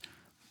that's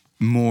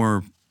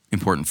more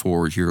important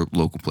for your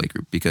local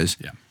playgroup because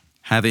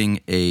having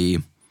a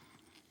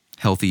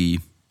healthy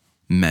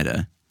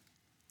meta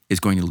is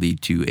going to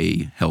lead to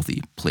a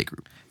healthy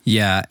playgroup.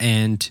 Yeah,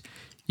 and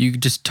you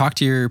just talk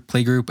to your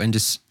playgroup and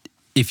just,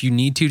 if you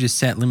need to, just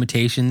set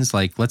limitations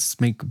like let's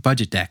make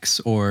budget decks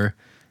or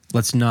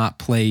let's not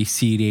play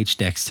CEDH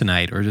decks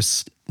tonight or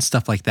just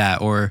stuff like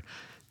that. Or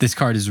this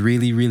card is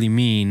really, really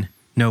mean.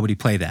 Nobody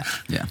play that.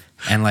 Yeah.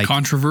 And like,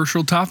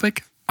 Controversial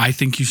topic. I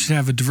think you should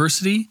have a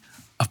diversity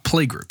of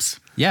playgroups.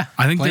 yeah,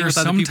 I think playing there are with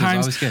other people is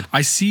sometimes always good.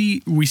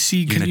 we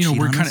see, gonna cheat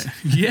we're on kind us?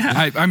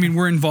 of, I mean,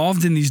 we're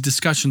involved in these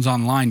discussions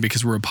online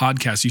because we're a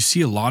podcast. You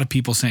see a lot of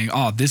people saying,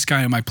 oh, this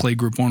guy in my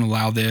playgroup won't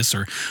allow this,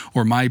 or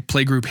my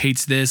playgroup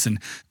hates this and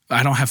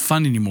I don't have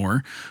fun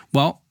anymore.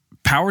 Well,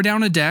 power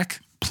down a deck,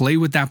 play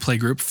with that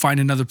playgroup, find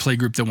another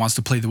playgroup that wants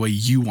to play the way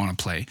you want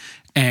to play.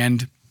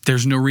 And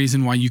there's no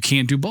reason why you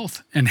can't do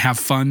both and have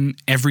fun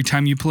every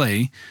time you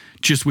play,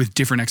 just with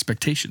different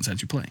expectations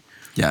as you play.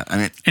 Yeah, I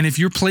mean, And if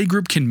your play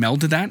group can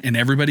meld to that and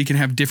everybody can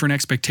have different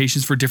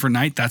expectations for a different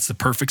night, that's the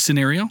perfect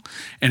scenario.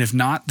 And if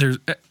not,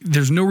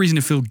 there's no reason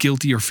to feel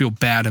guilty or feel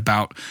bad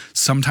about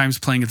sometimes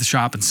playing at the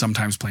shop and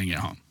sometimes playing at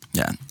home.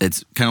 yeah,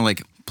 it's kind of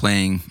like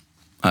playing.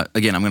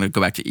 Again, I'm going to go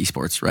back to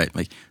esports, right?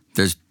 Like,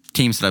 there's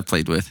teams that I've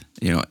played with,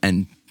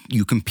 and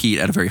you compete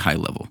at a very high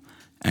level.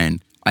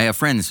 And I have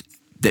friends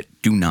that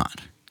do not.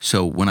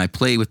 So when I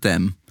play with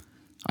them,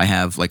 I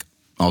have like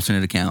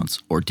alternate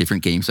accounts or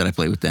different games that I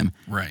play with them.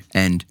 Right.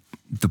 And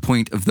the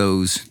point of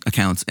those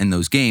accounts and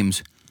those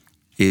games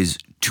is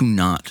to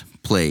not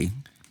play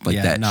like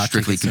Yeah, that not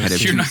take strictly it so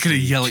competitive. You're not going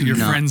to yell at to your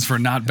not- friends for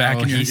not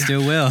backing he you.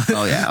 still will.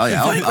 Oh yeah,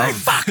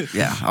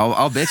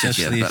 I'll bitch at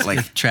Especially you, but like,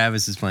 if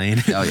Travis is playing.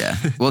 oh yeah.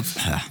 Well, it's,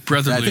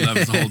 Brotherly love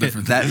is a whole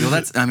different thing.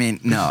 that's. I mean,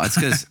 no, it's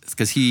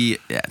because he.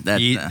 Yeah, that.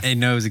 He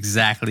knows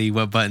exactly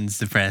what buttons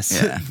to press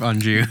Yeah. on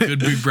Drew. Good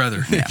big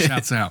brother.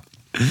 Shouts out.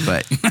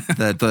 But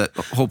the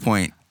whole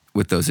point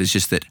with those is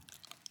just that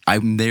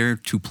I'm there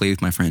to play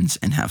with my friends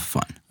and have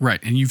fun. Right.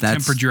 And you've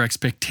That's- tempered your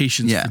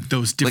expectations Yeah, for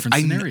those different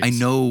like, scenarios. I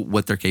know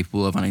what they're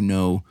capable of, and I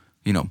know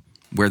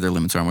where their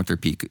limits are and what their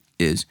peak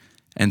is,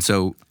 and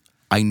so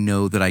I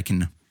know that I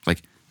can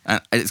like.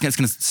 It's going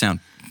to sound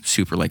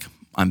super like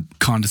I'm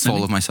Condescending?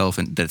 full of myself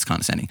and that it's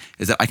condescending.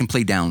 Is that I can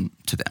play down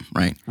to them,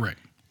 right? Right.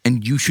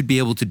 And you should be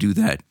able to do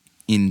that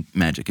in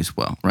Magic as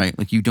well, right?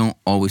 Like you don't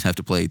always have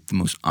to play the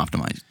most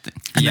optimized thing.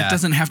 And Yeah. that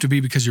doesn't have to be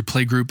because your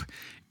play group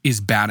is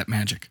bad at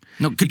Magic.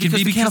 No, it can because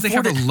be we can't because they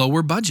have afford a it.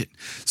 lower budget.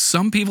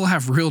 Some people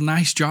have real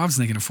nice jobs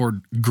and they can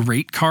afford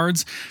great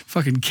cards.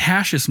 Fucking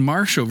Cassius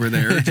Marsh over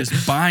there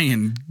just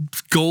buying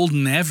gold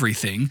and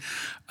everything.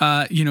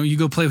 You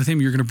go play with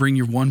him, you're going to bring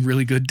your one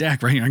really good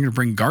deck, right? You're not going to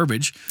bring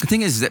garbage. The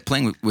thing is that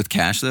playing with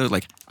cash though,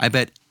 like I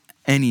bet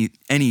any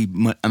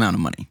amount of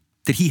money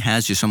that he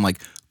has just some like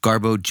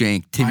Garbo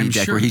jank Timmy I'm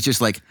deck sure. where he's just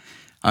like,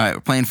 all right,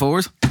 we're playing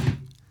fours.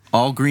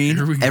 all green.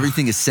 Here we go.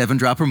 Everything is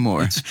 7-drop or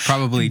more.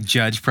 Probably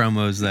judge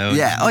promos though.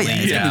 Yeah. Oh yeah.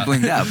 It's Yeah. gonna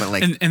be blinged out, but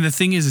like, And the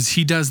thing is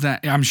he does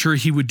that. I'm sure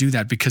he would do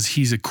that because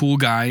he's a cool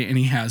guy and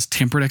he has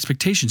tempered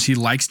expectations. He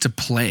likes to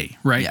play,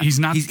 right? Yeah. He's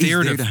not He's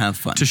there there to have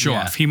fun. to show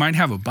Yeah. off. He might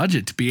have a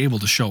budget to be able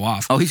to show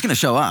off. oh, he's gonna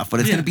show off, but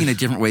it's Yeah. gonna be in a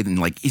different way than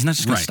like he's not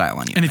just gonna Right. style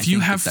on you. And I if you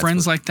think have that's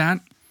friends what- like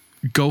that,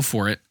 go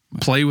for it.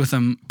 Play with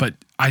them, but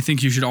I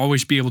think you should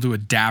always be able to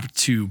adapt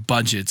to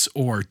budgets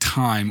or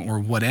time or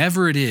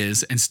whatever it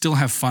is and still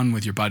have fun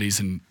with your buddies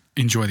and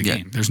enjoy the Yeah.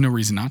 game. There's no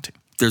reason not to.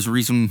 there's a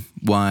reason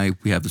why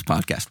we have this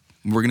podcast.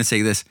 We're gonna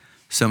say this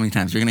so many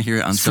times. You're gonna hear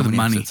it on so for the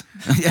many money.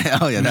 episodes. Yeah.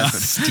 Oh yeah. That's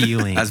what,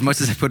 Stealing. as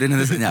much as I put into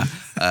this.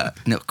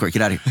 No, Corey,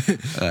 get out of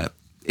here.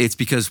 It's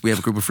because we have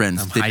a group of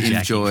friends that hijacking.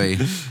 enjoy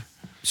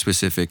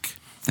specific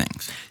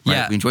things. Right?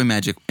 Yeah. We enjoy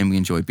Magic and we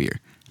enjoy beer,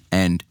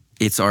 and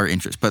it's our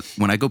interest. But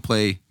when I go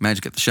play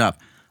Magic at the shop,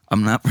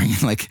 I'm not bringing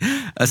like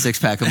a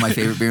 6-pack of my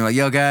favorite beer. Like,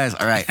 yo guys,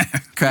 all right,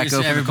 crack Just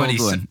open a everybody,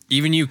 cold one.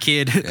 even you,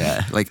 kid.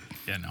 Yeah, like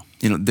Yeah, no.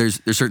 you know, there's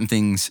certain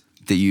things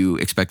that you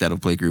expect out of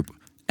a play group,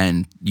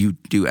 and you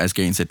do, as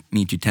Gary said,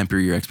 need to temper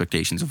your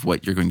expectations of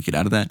what you're going to get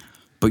out of that.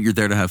 But you're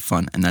there to have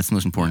fun, and that's the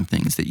most important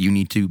thing: is that you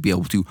need to be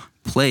able to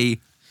play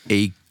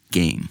a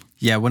game.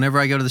 Yeah, whenever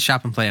I go to the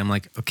shop and play, I'm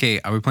like, okay,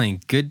 are we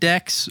playing good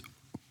decks,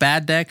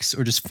 bad decks,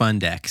 or just fun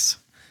decks?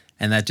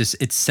 And that just,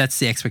 it sets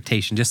the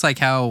expectation. Just like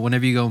how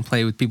whenever you go and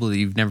play with people that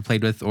you've never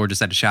played with or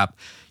just at a shop,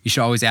 you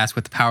should always ask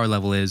what the power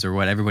level is or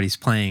what everybody's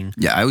playing.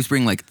 Yeah, I always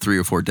bring like 3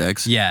 or 4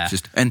 decks. Yeah.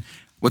 And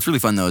what's really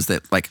fun though is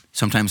that like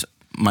sometimes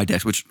my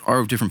decks, which are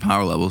of different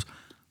power levels,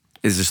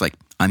 is just like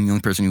I'm the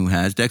only person who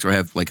has decks, or I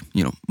have like,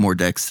 you know, more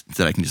decks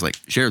that I can just like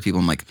share with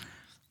people. I'm like,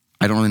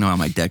 I don't really know how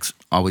my decks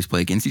always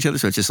play against each other,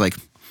 so it's just like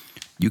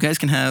you guys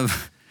can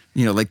have,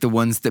 you know, like the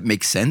ones that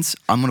make sense.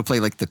 I'm gonna play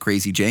like the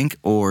crazy jank,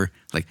 or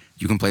like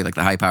you can play like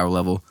the high power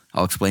level.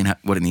 I'll explain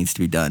what it needs to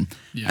be done,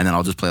 Yeah. and then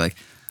I'll just play like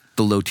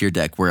the low tier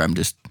deck where I'm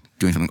just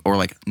doing something. Or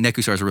like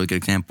Nekusar is a really good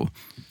example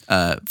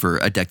for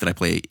a deck that I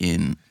play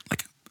in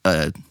like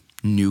a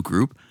new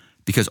group,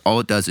 because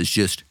all it does is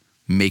just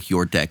make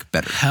your deck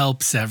better.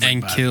 Helps everybody.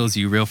 And kills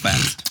you real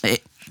fast.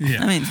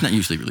 Yeah. I mean, it's not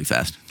usually really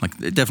fast. Like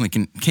it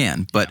definitely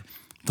can, but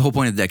the whole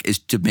point of the deck is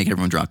to make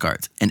everyone draw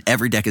cards, and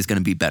every deck is going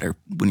to be better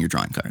when you're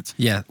drawing cards.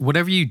 Yeah,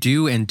 whatever you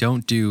do and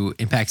don't do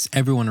impacts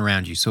everyone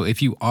around you. So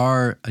if you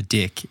are a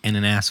dick and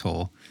an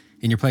asshole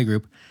in your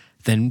playgroup,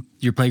 then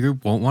your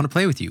playgroup won't want to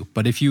play with you.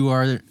 But if you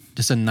are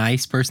just a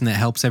nice person that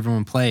helps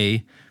everyone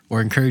play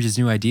or encourages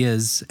new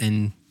ideas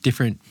and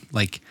different,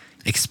 like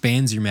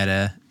expands your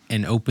meta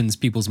and opens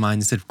people's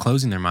minds instead of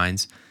closing their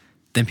minds,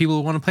 then people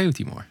will want to play with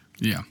you more.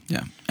 Yeah.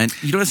 Yeah, and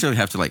you don't necessarily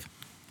have to like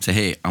say,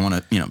 "Hey, I want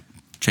to, you know,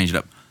 change it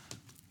up."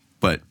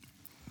 But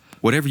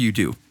whatever you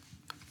do,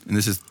 and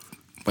this is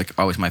like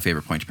always my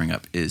favorite point to bring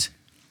up, is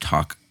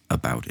talk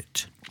about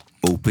it.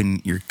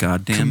 Open your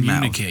goddamn mouth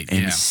Communicate,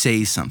 and yeah.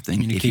 say something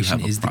if you Communication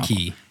have a is the problem.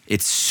 key.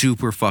 It's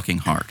super fucking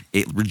hard.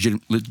 It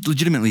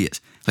legitimately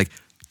is. Like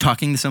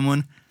talking to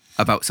someone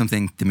about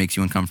something that makes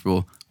you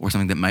uncomfortable or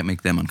something that might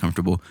make them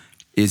uncomfortable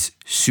is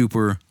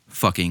super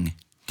fucking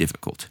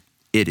difficult.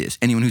 It is.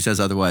 Anyone who says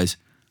otherwise,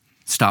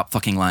 stop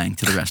fucking lying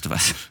to the rest of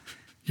us.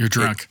 You're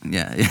drunk.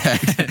 Yeah,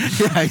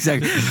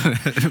 exactly.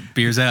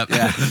 Beers up.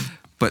 Yeah,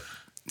 but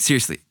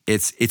seriously,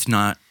 it's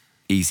not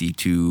easy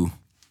to,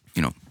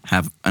 you know,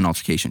 have an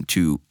altercation,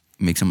 to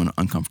make someone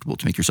uncomfortable,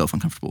 to make yourself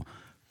uncomfortable.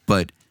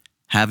 But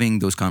having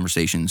those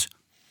conversations,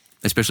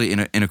 especially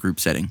in a group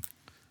setting,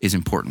 is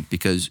important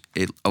because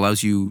it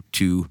allows you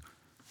to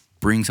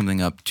bring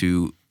something up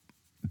to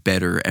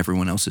better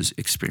everyone else's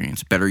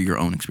experience, better your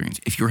own experience.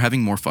 If you're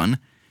having more fun,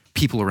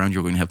 people around you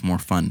are going to have more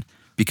fun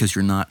because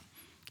you're not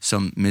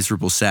some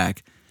miserable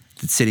sack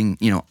that's sitting,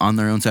 you know, on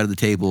their own side of the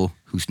table,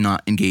 who's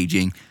not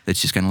engaging,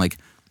 that's just kind of like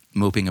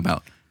moping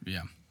about.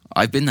 Yeah.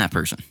 I've been that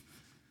person.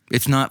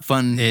 It's not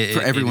fun for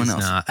everyone it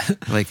is else.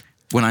 not. Like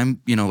when I'm,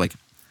 you know, like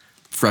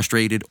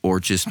frustrated or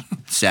just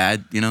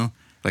sad, you know,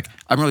 like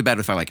I'm really bad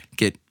if I like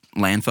get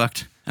land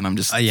fucked and I'm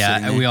just sitting Yeah,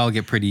 there. we all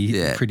get pretty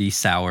Yeah. pretty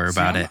sour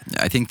about it.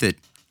 I think that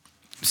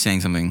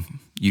saying something,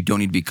 you don't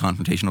need to be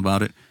confrontational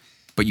about it,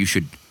 but you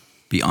should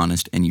be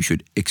honest and you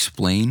should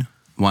explain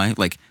why.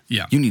 Like,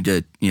 Yeah. you need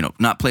to, you know,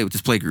 not play with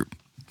this play group.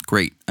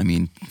 Great. I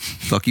mean,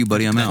 fuck you,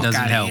 buddy. I'm That out. doesn't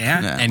God, help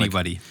yeah. Yeah, like-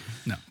 anybody.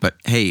 No. But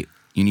hey,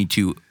 you need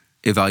to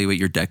evaluate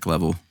your deck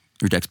level,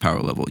 your deck's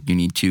power level. You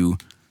need to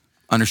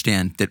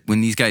understand that when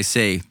these guys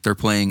say they're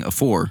playing a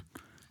 4,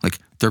 like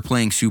they're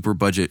playing super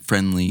budget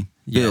friendly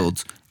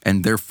builds,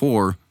 and their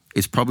 4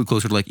 is probably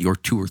closer to like your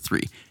 2 or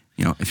 3.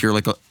 You know, if you're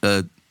like I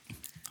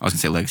was gonna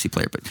say legacy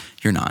player, but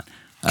you're not.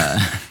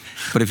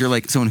 But if you're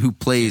like someone who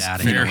plays, Get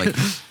outta you know, here. like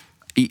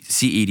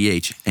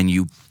CEDH, and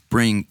you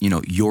bring, you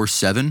know, your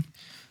 7,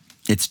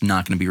 it's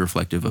not going to be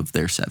reflective of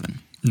their 7.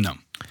 No.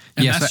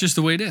 And Yes, that's just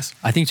the way it is.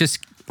 I think just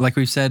like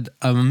we've said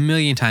a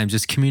million times,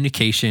 just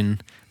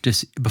communication,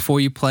 just before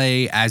you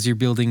play, as you're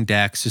building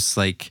decks, just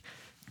like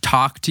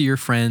talk to your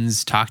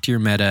friends, talk to your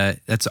meta.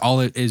 That's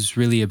all it is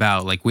really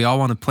about. Like we all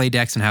want to play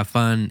decks and have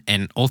fun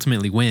and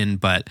ultimately win,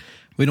 but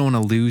we don't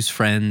want to lose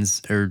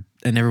friends or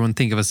and everyone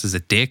think of us as a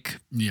dick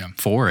Yeah.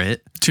 for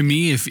it. To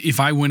me, if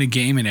I win a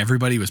game and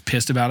everybody was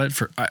pissed about it,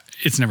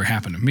 it's never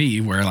happened to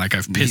me where like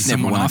I've pissed He's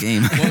never someone won a off.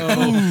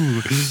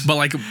 game. But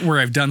like where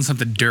I've done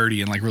something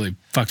dirty and like really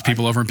fucked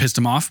people over and pissed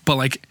them off. But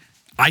like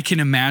I can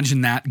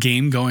imagine that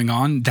game going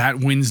on, that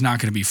win's not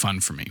going to be fun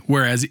for me.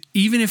 Whereas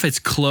even if it's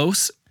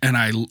close and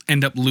I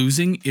end up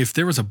losing, if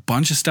there was a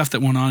bunch of stuff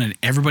that went on and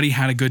everybody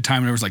had a good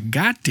time and it was like,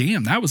 God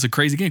damn, that was a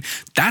crazy game.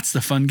 That's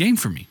the fun game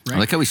for me, right? I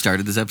like how we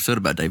started this episode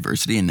about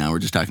diversity, and now we're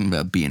just talking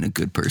about being a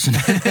good person.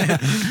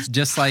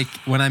 Just like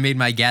when I made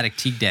my Gaddock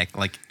Teague deck,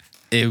 like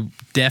it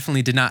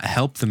definitely did not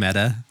help the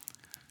meta,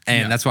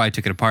 and that's why I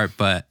took it apart.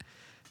 But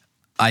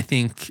I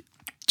think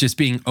just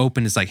being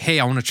open is like, hey,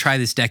 I want to try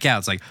this deck out.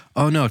 It's like,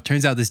 oh no, it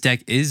turns out this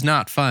deck is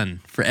not fun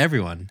for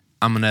everyone.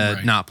 I'm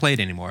gonna not play it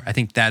anymore. I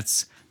think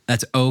that's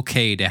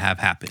okay to have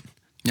happen.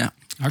 Yeah.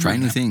 I Try agree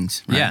new with that.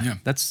 things. Right? Yeah,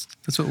 that's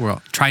what we're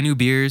all. Try new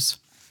beers,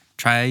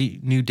 try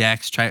new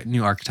decks, try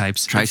new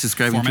archetypes. Try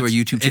subscribing to our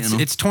YouTube channel.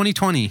 It's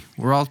 2020.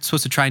 We're all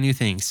supposed to try new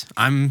things.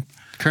 I'm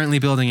currently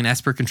building an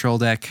Esper control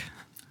deck.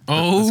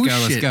 Oh,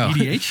 let's shit. go.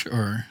 EDH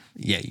or?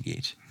 Yeah,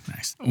 EDH.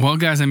 Nice. Well,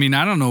 guys, I mean,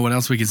 I don't know what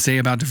else we can say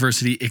about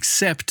diversity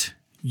except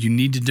you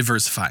need to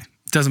diversify.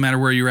 Doesn't matter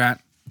where you're at,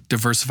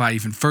 diversify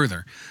even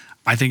further.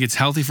 I think it's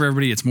healthy for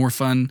everybody. It's more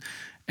fun.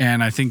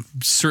 And I think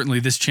certainly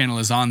this channel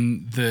is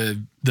on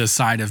the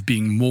side of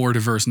being more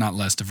diverse, not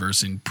less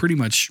diverse in pretty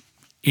much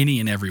any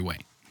and every way.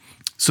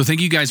 So thank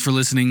you guys for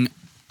listening.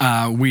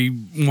 We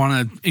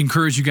want to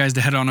encourage you guys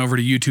to head on over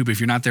to YouTube if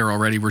you're not there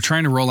already. We're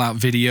trying to roll out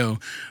video.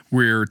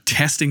 We're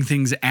testing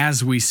things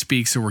as we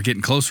speak, so we're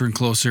getting closer and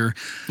closer.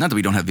 Not that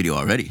we don't have video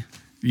already.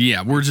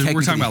 Yeah, we're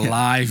talking about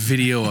live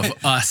video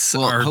of us.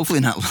 Well, our hopefully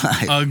not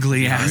live.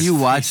 ugly ass. When you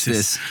watch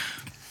faces. this,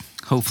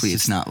 hopefully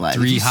it's not live.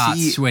 Three If you hot,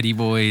 see- sweaty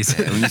boys.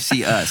 When you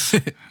see us,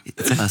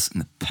 it's us in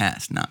the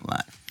past, not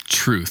live.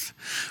 Truth.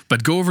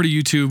 But go over to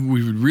YouTube.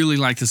 We would really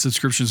like the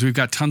subscriptions. We've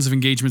got tons of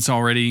engagements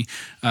already.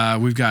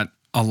 We've got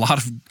a lot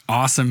of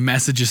awesome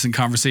messages and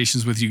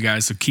conversations with you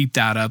guys, so keep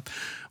that up.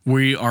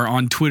 We are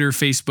on Twitter,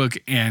 Facebook,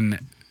 and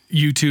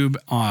YouTube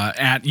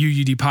at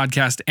UUD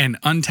Podcast and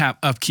Untap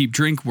Upkeep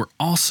Drink. We're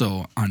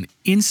also on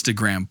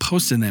Instagram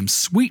posting them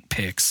sweet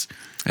pics.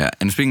 Yeah,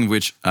 and speaking of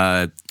which,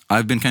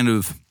 I've been kind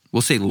of,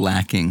 we'll say,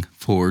 lacking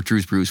for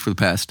Drew's Brews for the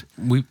past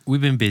We've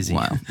been busy.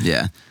 while.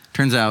 Yeah.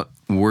 Turns out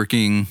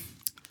working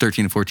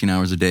 13 to 14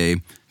 hours a day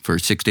for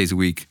 6 days a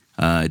week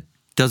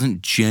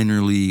doesn't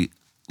generally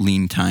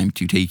lean time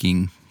to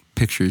taking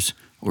pictures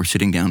or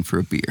sitting down for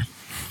a beer.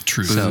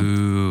 Truth. So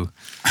Ooh.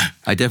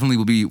 I definitely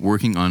will be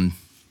working on,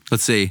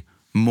 let's say,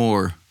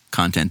 more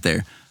content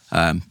there.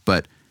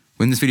 But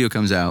when this video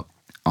comes out,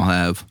 I'll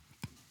have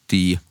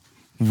the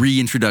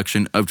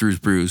reintroduction of Drew's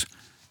Brews.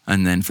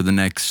 And then for the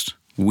next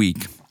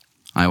week,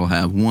 I will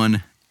have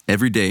one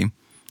every day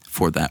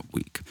for that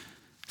week.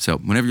 So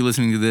whenever you're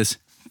listening to this,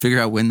 figure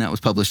out when that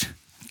was published.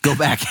 Go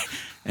back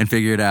and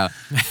figure it out.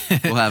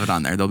 We'll have it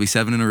on there. There'll be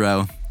 7 in a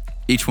row.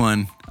 Each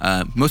one,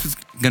 most of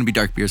it's going to be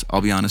dark beers,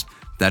 I'll be honest.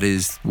 That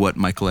is what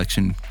my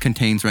collection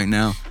contains right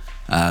now.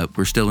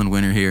 We're still in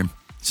winter here,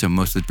 so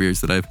most of the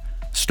beers that I've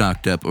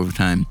stocked up over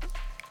time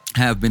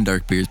have been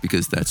dark beers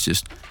because that's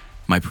just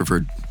my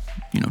preferred,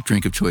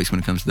 drink of choice when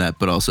it comes to that,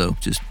 but also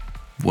just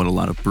what a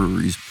lot of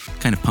breweries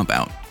kind of pump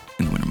out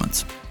in the winter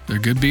months. They're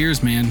good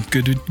beers, man.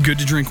 Good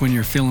to drink when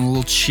you're feeling a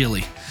little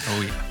chilly.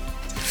 Oh, yeah.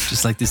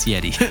 Just like this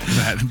Yeti.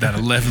 that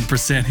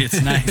 11%,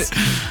 it's nice.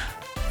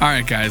 All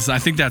right, guys, I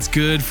think that's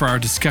good for our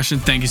discussion.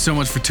 Thank you so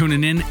much for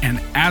tuning in. And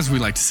as we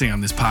like to say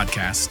on this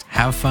podcast,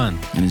 Have fun.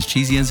 And as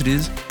cheesy as it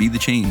is, be the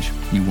change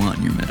you want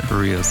in your meta. For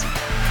reals.